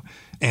Duo.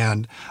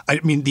 And I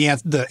mean, the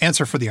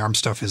answer for the ARM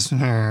stuff is it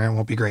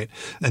won't be great.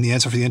 And the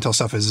answer for the Intel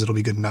stuff is it'll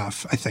be good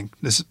enough. I think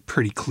this is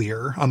pretty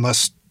clear,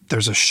 unless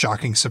there's a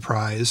shocking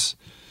surprise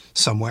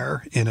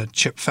somewhere in a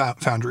chip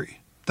foundry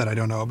that I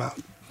don't know about.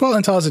 Well,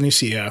 Intel has a new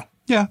CEO.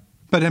 Yeah,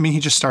 but I mean, he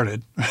just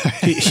started.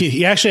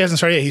 he actually hasn't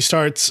started yet. He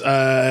starts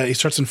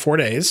in 4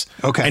 days.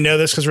 Okay. I know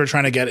this because we're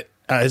trying to get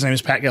his name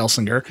is Pat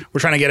Gelsinger.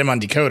 We're trying to get him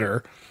on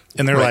Decoder,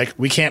 and they're like,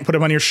 we can't put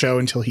him on your show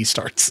until he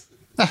starts.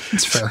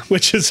 That's fair.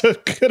 Which is a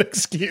good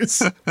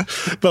excuse.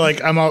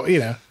 But I'm all,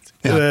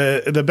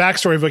 the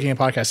backstory of booking a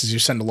podcast is you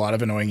send a lot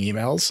of annoying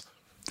emails.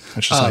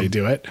 That's just how you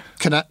do it.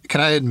 Can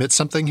I admit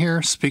something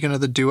here? Speaking of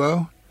the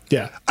Duo,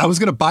 yeah, I was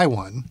going to buy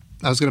one.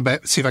 I was going to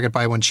see if I could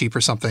buy one cheap or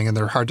something, and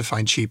they're hard to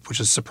find cheap, which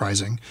is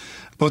surprising.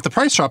 But with the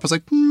price drop, I was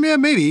like, yeah,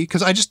 maybe,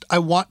 because I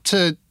want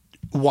to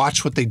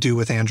watch what they do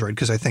with Android,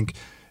 because I think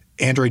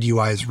Android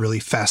UI is a really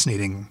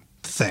fascinating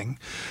thing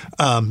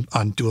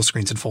on dual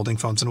screens and folding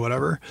phones and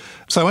whatever.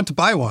 So I went to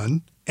buy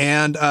one,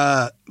 and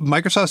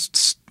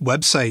Microsoft's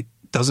website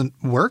doesn't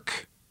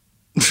work.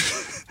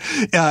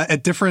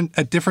 At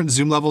different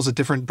zoom levels, at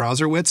different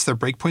browser widths, their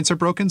breakpoints are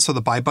broken, so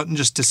the buy button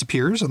just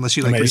disappears unless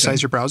you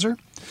resize your browser.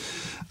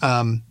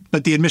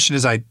 But the admission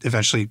is I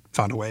eventually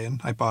found a way, and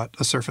I bought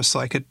a Surface so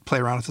I could play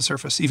around with the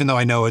Surface, even though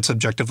I know it's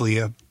objectively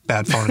a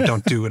bad phone and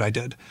don't do what I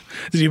did.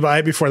 Did you buy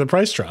it before the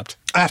price dropped?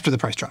 After the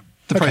price drop.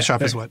 The price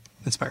drop is what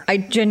inspired. I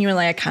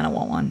kind of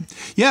want one.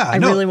 Yeah, I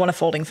really want a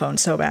folding phone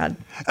so bad.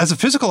 As a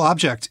physical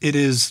object, it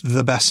is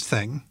the best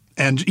thing.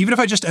 And even if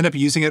I just end up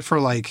using it for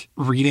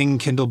reading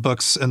Kindle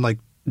books and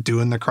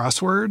doing the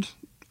crossword,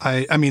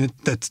 I mean,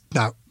 that's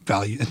not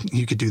value.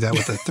 You could do that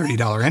with a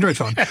 $30 Android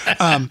phone.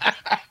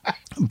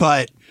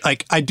 But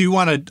like I do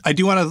want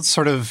to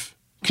sort of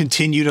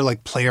continue to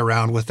like play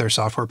around with their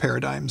software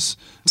paradigms.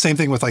 Same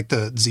thing with like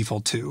the Z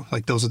Fold 2.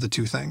 Like those are the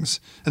two things.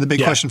 And the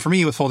big question for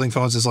me with folding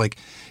phones is like,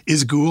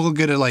 is Google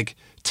going to like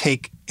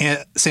take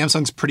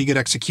Samsung's pretty good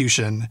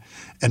execution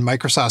and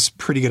Microsoft's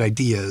pretty good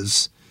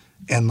ideas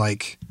and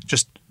like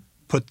just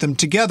put them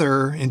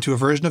together into a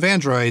version of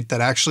Android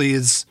that actually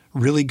is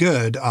really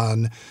good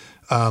on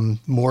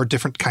more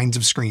different kinds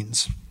of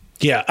screens?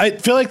 Yeah, I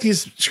feel like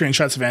these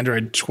screenshots of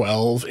Android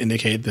 12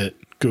 indicate that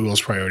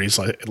Google's priorities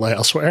lie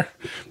elsewhere,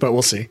 but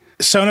we'll see.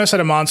 Sonos had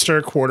a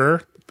monster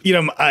quarter. You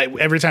know,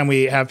 every time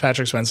we have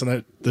Patrick Spence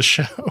on the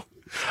show,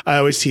 I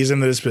always tease him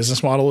that his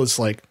business model is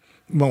like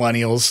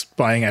millennials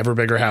buying ever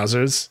bigger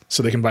houses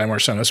so they can buy more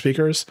Sonos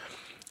speakers.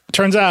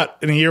 Turns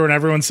out in a year when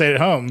everyone stayed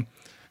at home,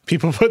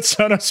 people put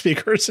Sonos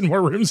speakers in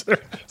more rooms of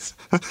their house.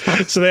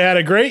 So they had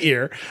a great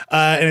year.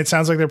 And it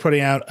sounds like they're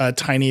putting out a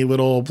tiny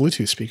little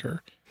Bluetooth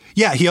speaker.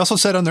 Yeah, he also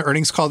said on the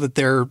earnings call that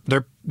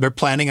they're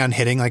planning on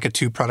hitting like a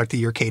 2 product a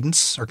year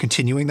cadence or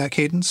continuing that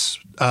cadence.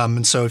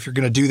 And so if you're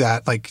going to do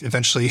that, like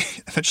eventually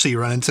you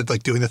run into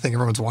like doing the thing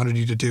everyone's wanted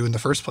you to do in the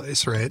first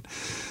place, right?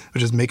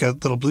 Which is make a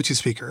little Bluetooth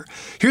speaker.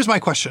 Here's my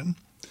question.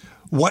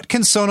 What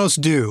can Sonos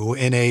do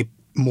in a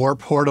more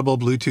portable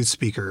Bluetooth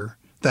speaker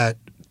that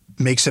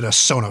makes it a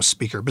Sonos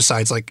speaker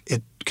besides like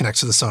it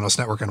connects to the Sonos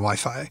network and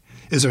Wi-Fi?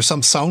 Is there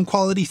some sound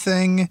quality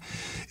thing?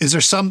 Is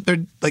there some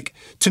like,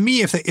 to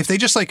me, if they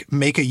just like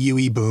make a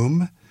UE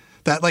boom,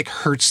 that like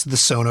hurts the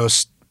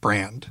Sonos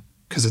brand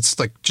because it's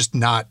like just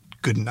not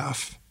good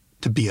enough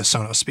to be a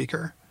Sonos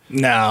speaker.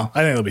 No,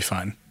 I think it'll be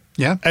fine.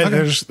 Yeah, okay.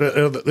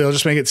 They'll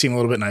just make it seem a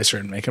little bit nicer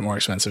and make it more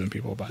expensive, and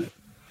people will buy it.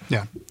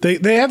 Yeah,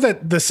 they have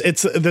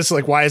this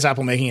like, why is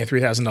Apple making a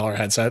 $3,000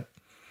 headset?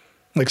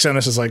 Like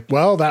Sonos is like,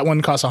 well, that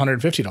one costs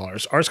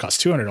 $150. Ours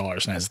costs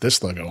 $200 and has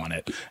this logo on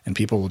it, and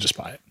people will just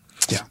buy it.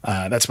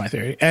 Yeah, that's my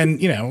theory.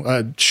 And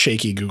a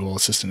shaky Google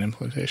Assistant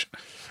implementation.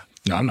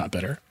 No, I'm not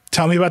bitter.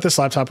 Tell me about this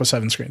laptop with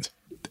 7 screens.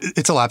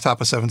 It's a laptop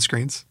with 7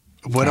 screens.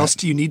 What else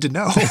do you need to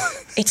know?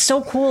 It's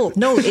so cool.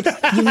 No, you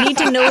need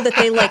to know that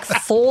they like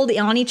fold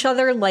on each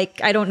other.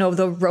 Like, I don't know,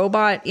 the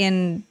robot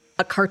in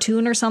a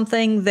cartoon or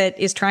something that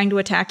is trying to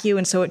attack you,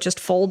 and so it just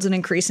folds an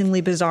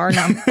increasingly bizarre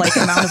amount of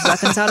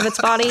weapons out of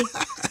its body.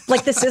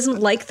 Like, this isn't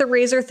like the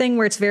Razer thing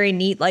where it's very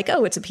neat, like,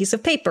 oh, it's a piece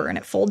of paper and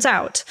it folds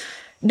out.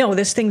 No,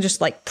 this thing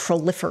just like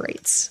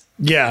proliferates.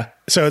 Yeah.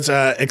 So it's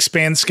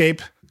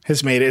Expanscape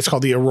has made it. It's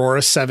called the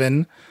Aurora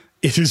 7.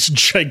 It is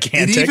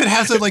gigantic. It even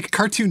has a like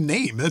cartoon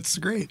name. That's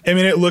great. I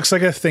mean, it looks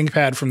like a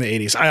ThinkPad from the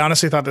 80s. I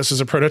honestly thought this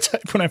was a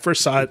prototype when I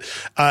first saw it.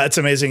 It's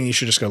amazing. You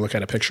should just go look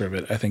at a picture of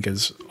it, I think,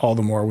 is all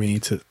the more we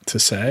need to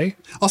say.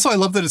 Also, I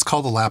love that it's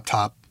called a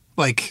laptop.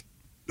 Like,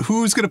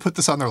 who's going to put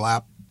this on their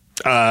lap?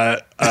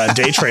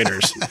 Day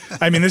traders.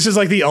 I mean, this is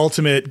like the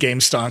ultimate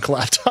GameStonk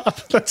laptop.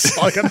 That's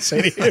all I got to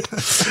say to you.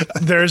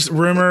 There's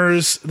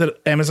rumors that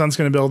Amazon's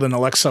going to build an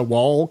Alexa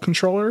wall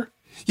controller.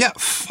 Yeah,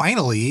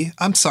 finally.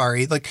 I'm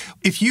sorry. Like,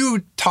 if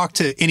you talk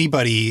to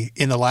anybody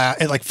in the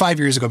like 5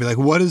 years ago, be like,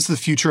 what is the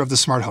future of the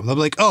smart home? They'll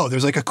be like, oh,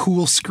 there's like a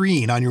cool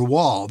screen on your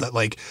wall that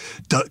like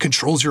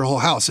controls your whole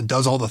house and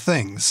does all the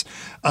things.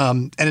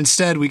 And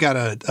instead, we got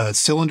a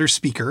cylinder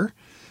speaker.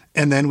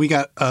 And then we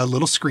got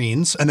little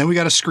screens, and then we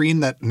got a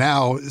screen that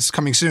now is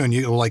coming soon.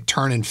 You'll like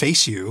turn and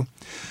face you,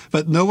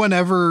 but no one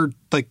ever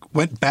like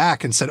went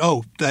back and said,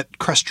 "Oh, that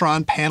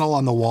Crestron panel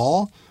on the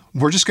wall,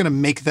 we're just going to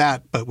make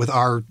that, but with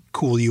our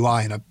cool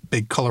UI and a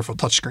big colorful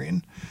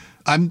touchscreen."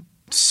 I'm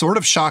sort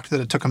of shocked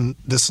that it took them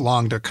this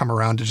long to come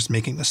around to just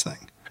making this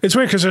thing. It's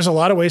weird because there's a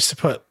lot of ways to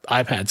put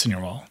iPads in your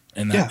wall,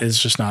 and that is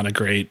just not a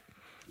great.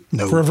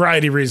 No, for a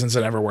variety of reasons,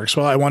 it never works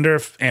well. I wonder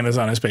if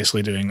Amazon is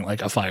basically doing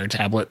like a Fire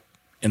tablet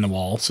in the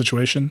wall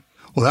situation.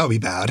 Well, that would be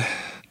bad.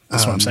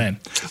 That's what I'm saying.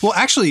 Well,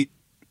 actually,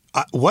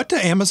 what do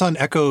Amazon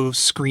Echo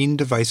screen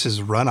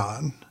devices run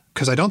on?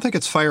 Because I don't think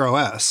it's Fire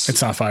OS. It's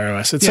not Fire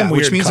OS. It's some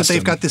weird which means custom. that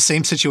they've got the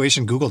same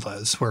situation Google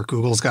does, where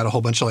Google's got a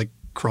whole bunch of like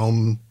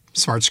Chrome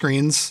smart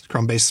screens,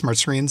 Chrome-based smart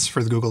screens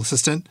for the Google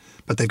Assistant,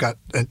 but they got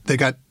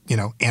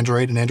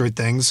Android and Android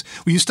things.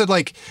 We used to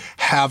like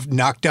have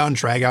knockdown,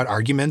 drag out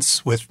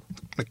arguments with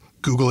like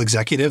Google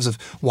executives of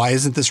why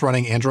isn't this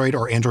running Android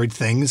or Android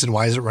things, and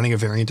why is it running a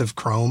variant of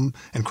Chrome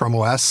and Chrome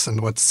OS,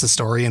 and what's the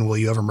story, and will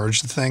you ever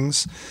merge the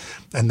things?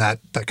 And that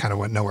kind of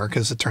went nowhere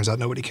because it turns out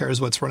nobody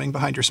cares what's running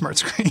behind your smart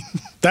screen.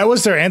 That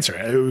was their answer.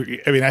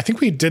 I mean, I think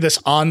we did this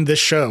on this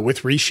show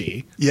with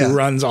Rishi, who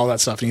runs all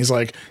that stuff, and he's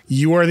like,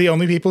 "You are the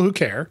only people who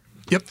care."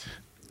 Yep.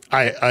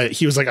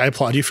 He was like, "I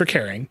applaud you for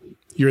caring.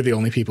 You're the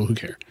only people who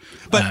care."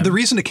 But the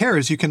reason to care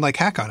is you can like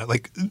hack on it.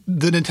 Like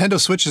the Nintendo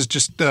Switch is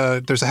just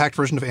there's a hacked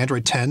version of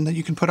Android 10 that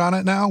you can put on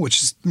it now,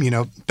 which is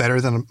better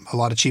than a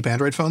lot of cheap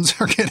Android phones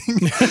are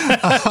getting.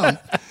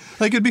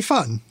 Like it'd be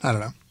fun. I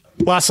don't know.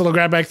 Last little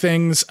grab bag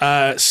things.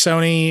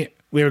 Sony.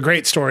 We have a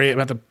great story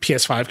about the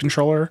PS5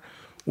 controller,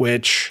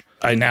 which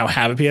I now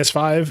have a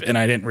PS5 and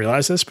I didn't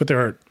realize this, but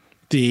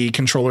the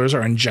controllers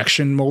are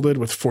injection molded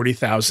with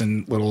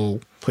 40,000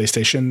 little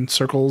PlayStation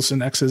circles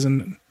and X's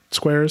and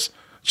squares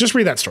Just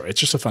read that story. It's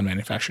just a fun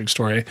manufacturing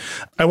story.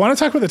 I want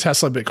to talk about the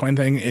Tesla Bitcoin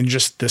thing in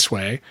just this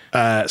way.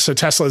 So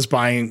Tesla is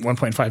buying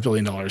 $1.5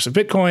 billion of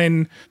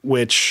Bitcoin,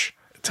 which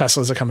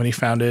Tesla is a company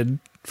founded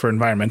for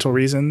environmental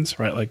reasons,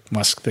 right? Like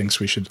Musk thinks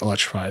we should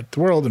electrify the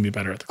world and be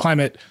better at the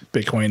climate.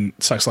 Bitcoin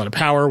sucks a lot of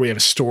power. We have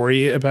a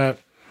story about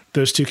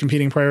those two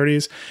competing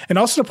priorities. And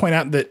also to point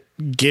out that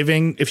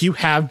if you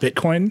have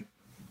Bitcoin,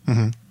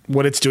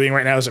 what it's doing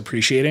right now is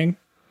appreciating.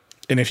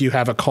 And if you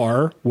have a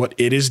car, what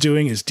it is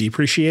doing is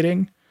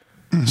depreciating.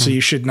 So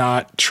you should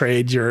not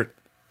trade your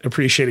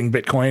appreciating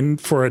Bitcoin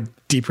for a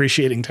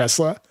depreciating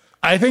Tesla.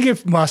 I think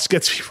if Musk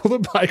gets people to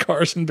buy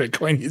cars in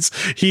Bitcoin,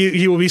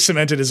 he will be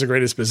cemented as the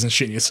greatest business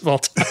genius of all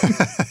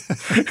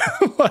time.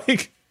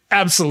 Like,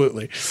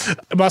 absolutely.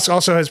 Musk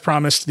also has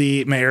promised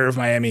the mayor of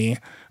Miami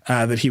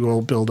that he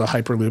will build a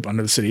Hyperloop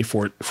under the city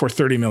for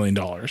 $30 million,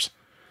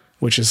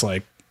 which is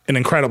like an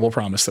incredible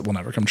promise that will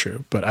never come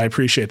true. But I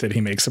appreciate that he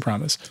makes the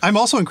promise. I'm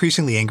also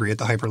increasingly angry at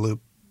the Hyperloop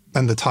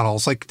and the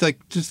tunnels. Like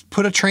just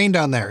put a train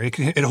down there.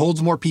 It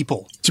holds more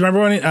people. Do you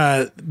remember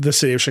when the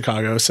city of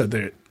Chicago said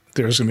that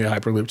there was going to be a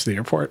Hyperloop to the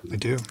airport? I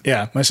do.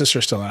 Yeah. My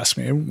sister still asks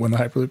me when the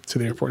Hyperloop to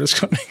the airport is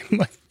coming. I'm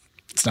like,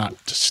 it's not.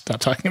 Just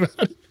stop talking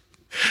about it.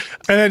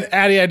 And then,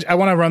 Addie, I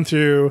want to run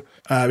through,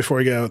 before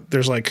we go,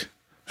 there's like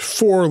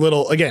 4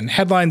 little, again,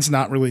 headlines,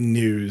 not really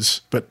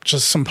news, but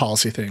just some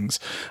policy things.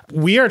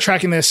 We are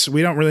tracking this.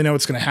 We don't really know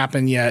what's going to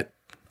happen yet.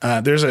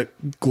 There's a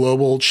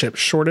global chip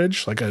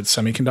shortage, like a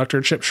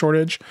semiconductor chip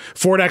shortage.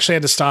 Ford actually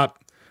had to stop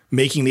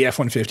making the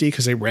F-150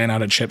 because they ran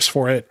out of chips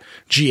for it.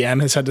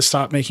 GM has had to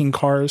stop making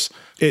cars.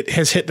 It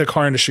has hit the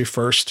car industry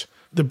first.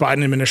 The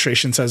Biden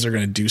administration says they're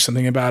going to do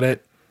something about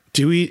it.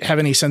 Do we have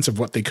any sense of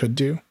what they could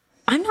do?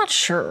 I'm not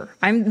sure.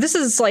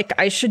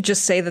 I should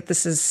just say that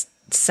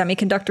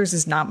semiconductors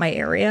is not my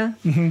area.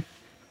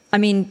 I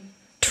mean,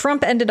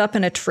 Trump ended up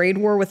in a trade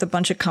war with a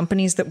bunch of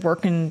companies that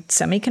work in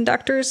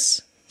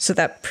semiconductors. So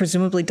that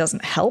presumably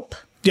doesn't help.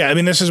 Yeah, I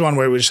mean, this is one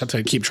where we just have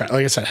to keep track.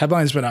 Like I said,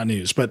 headlines, but not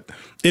news. But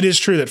it is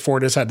true that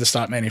Ford has had to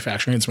stop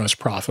manufacturing its most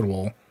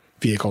profitable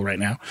vehicle right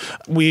now.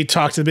 We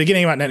talked at the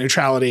beginning about net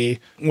neutrality.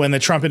 When the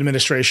Trump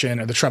administration,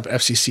 or the Trump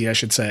FCC, I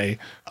should say,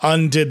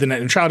 undid the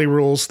net neutrality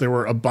rules, there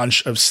were a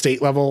bunch of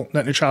state-level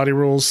net neutrality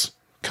rules,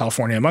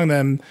 California among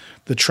them.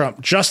 The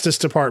Trump Justice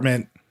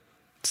Department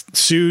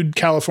sued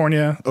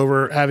California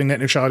over having net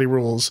neutrality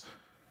rules.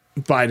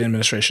 Biden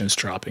administration is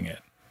dropping it.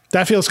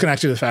 That feels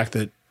connected to the fact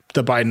that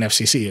the Biden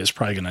FCC is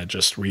probably going to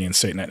just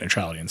reinstate net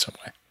neutrality in some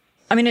way.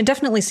 I mean, it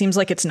definitely seems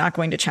like it's not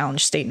going to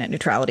challenge state net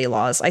neutrality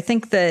laws. I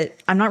think that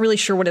I'm not really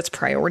sure what its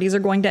priorities are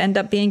going to end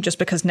up being, just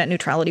because net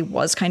neutrality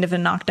was kind of a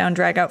knockdown,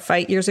 drag-out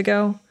fight years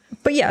ago.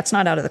 But yeah, it's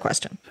not out of the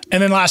question.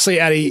 And then lastly,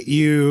 Addie,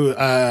 you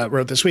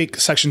wrote this week,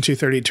 Section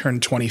 230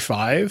 turned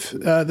 25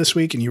 this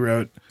week, and you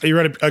wrote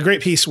a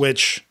great piece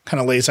which kind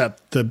of lays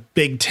out the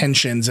big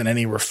tensions in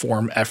any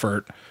reform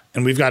effort.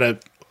 And we've got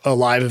a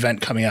live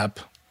event coming up.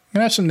 I'm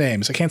going to have some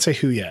names. I can't say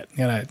who yet.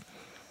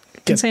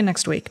 Can say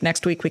next week.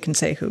 Next week we can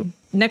say who.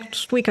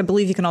 Next week, I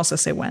believe you can also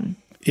say when.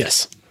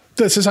 Yes.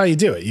 This is how you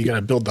do it. You got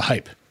to build the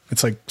hype.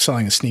 It's like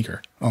selling a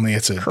sneaker, only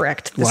it's a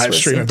correct live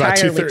stream about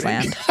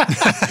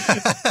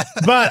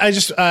 2:30. But I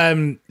just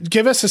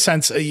give us a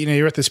sense.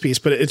 You wrote this piece,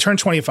 but it turned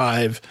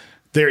 25.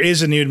 There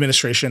is a new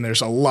administration.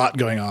 There's a lot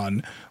going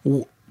on.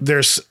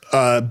 There's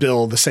a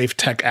bill, the Safe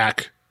Tech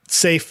Act,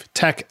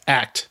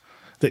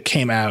 that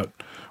came out.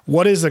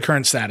 What is the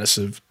current status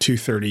of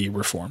 230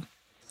 reform?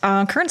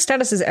 Current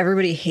status is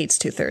everybody hates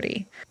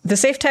 230. The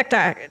Safe Tech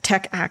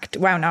Act,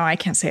 wow, no, I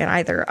can't say it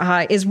either,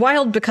 is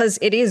wild because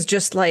it is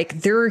just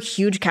like there are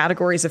huge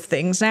categories of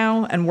things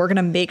now, and we're going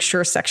to make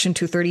sure Section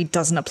 230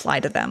 doesn't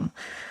apply to them.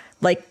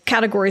 Like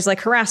categories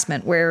like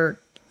harassment, where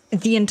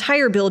the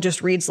entire bill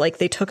just reads like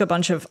they took a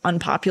bunch of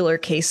unpopular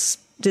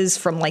cases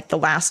from like the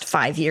last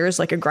 5 years,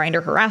 like a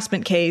Grindr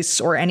harassment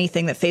case or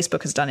anything that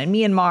Facebook has done in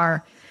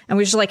Myanmar. And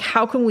we're just like,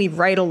 how can we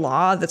write a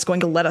law that's going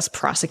to let us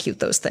prosecute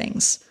those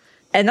things?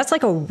 And that's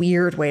like a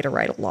weird way to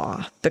write a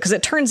law, because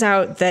it turns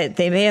out that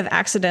they may have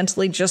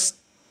accidentally just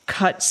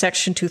cut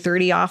Section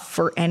 230 off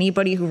for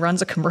anybody who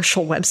runs a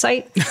commercial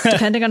website,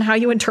 depending on how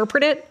you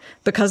interpret it,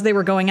 because they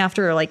were going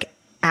after like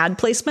ad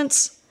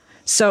placements.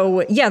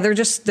 So yeah,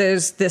 there's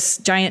this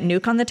giant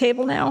nuke on the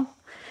table now.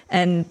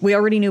 And we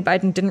already knew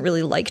Biden didn't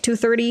really like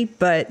 230,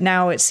 but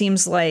now it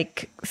seems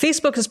like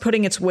Facebook is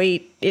putting its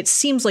weight, it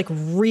seems like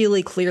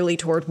really clearly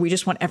toward, we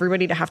just want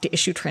everybody to have to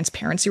issue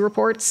transparency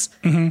reports.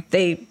 Mm-hmm.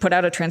 They put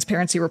out a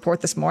transparency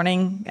report this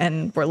morning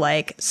and were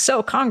like,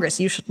 so Congress,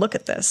 you should look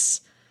at this.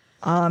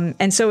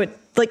 And so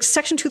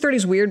Section 230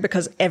 is weird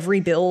because every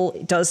bill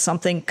does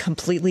something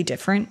completely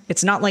different.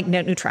 It's not like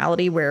net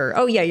neutrality where,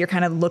 oh yeah, you're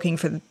kind of looking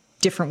for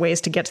different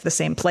ways to get to the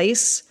same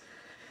place.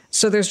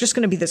 So there's just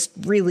going to be this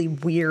really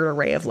weird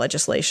array of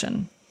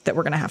legislation that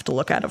we're going to have to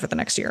look at over the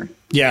next year.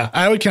 Yeah,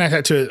 I would connect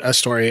that to a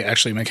story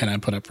actually McKenna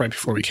put up right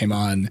before we came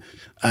on,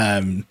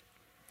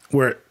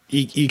 where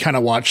you kind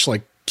of watch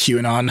like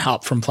QAnon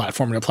hop from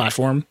platform to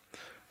platform.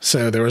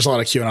 So there was a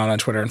lot of QAnon on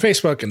Twitter and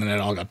Facebook, and then it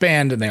all got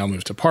banned, and they all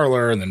moved to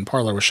Parler, and then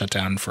Parler was shut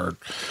down for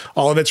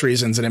all of its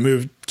reasons, and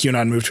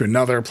QAnon moved to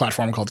another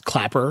platform called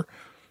Clapper,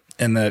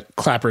 and the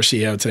Clapper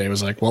CEO today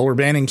was like, well, we're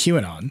banning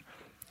QAnon.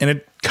 And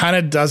it kind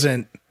of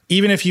doesn't,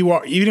 even if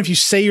you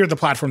say you're the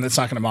platform that's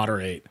not going to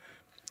moderate,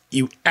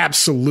 you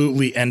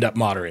absolutely end up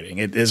moderating.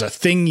 It is a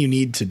thing you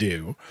need to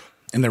do.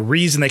 And the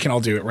reason they can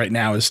all do it right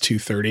now is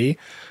 230.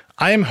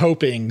 I am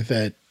hoping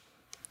that,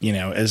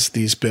 as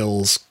these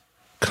bills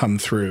come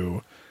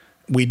through,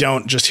 we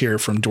don't just hear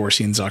from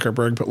Dorsey and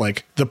Zuckerberg, but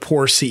like the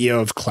poor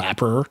CEO of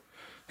Clapper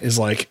is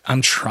like,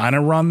 I'm trying to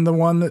run the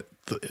one that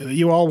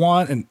you all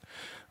want. And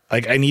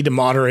like, I need to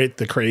moderate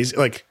the crazy,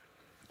 like,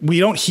 we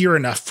don't hear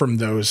enough from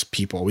those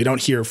people. We don't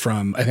hear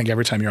from, I think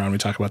every time you're on, we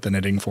talk about the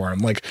knitting forum.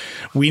 Like,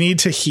 we need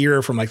to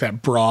hear from like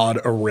that broad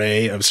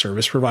array of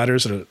service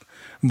providers that are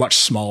much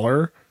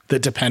smaller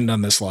that depend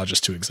on this law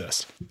just to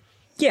exist.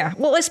 Yeah.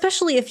 Well,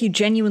 especially if you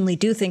genuinely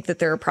do think that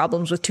there are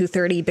problems with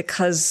 230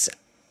 because,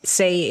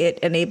 say, it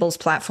enables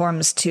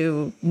platforms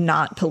to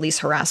not police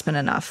harassment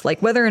enough.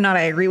 Like, whether or not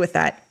I agree with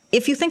that,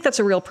 if you think that's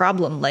a real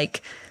problem,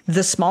 like,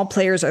 the small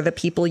players are the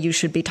people you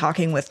should be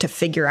talking with to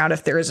figure out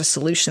if there is a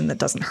solution that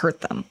doesn't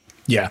hurt them.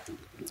 Yeah.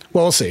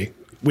 Well, we'll see.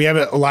 We have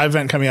a live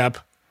event coming up.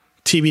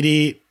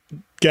 TBD,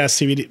 guest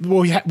TBD.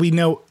 Well, we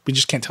know, we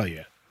just can't tell you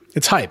yet.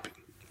 It's hype.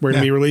 We're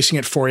going to be releasing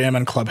it 4 a.m.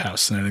 on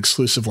Clubhouse in an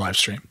exclusive live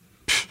stream.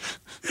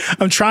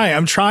 I'm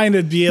trying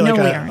to be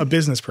like a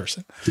business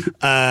person.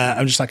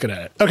 I'm just not good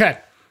at it. Okay.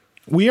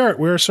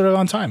 We're sort of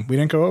on time. We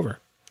didn't go over.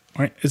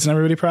 All right. Isn't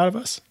everybody proud of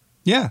us?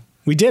 Yeah.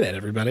 We did it,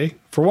 everybody,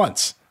 for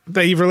once.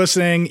 Thank you for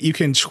listening. You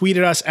can tweet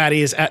at us.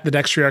 Addy is at the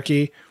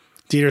Dextriarchy.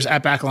 Dieter's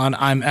at Backlon.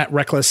 I'm at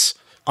Reckless.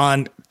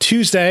 On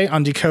Tuesday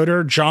on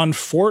Decoder, John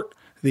Fort,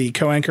 the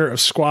co-anchor of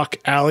Squawk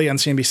Alley on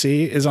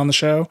CNBC, is on the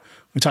show.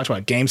 We talked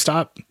about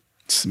GameStop.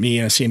 It's me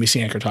and a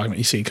CNBC anchor talking about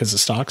EC because of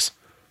stocks.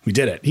 We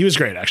did it. He was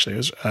great, actually. It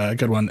was a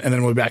good one. And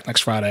then we'll be back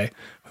next Friday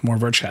with more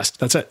Vergecast.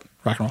 That's it.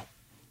 Rock and roll.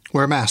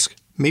 Wear a mask.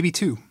 Maybe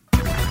 2.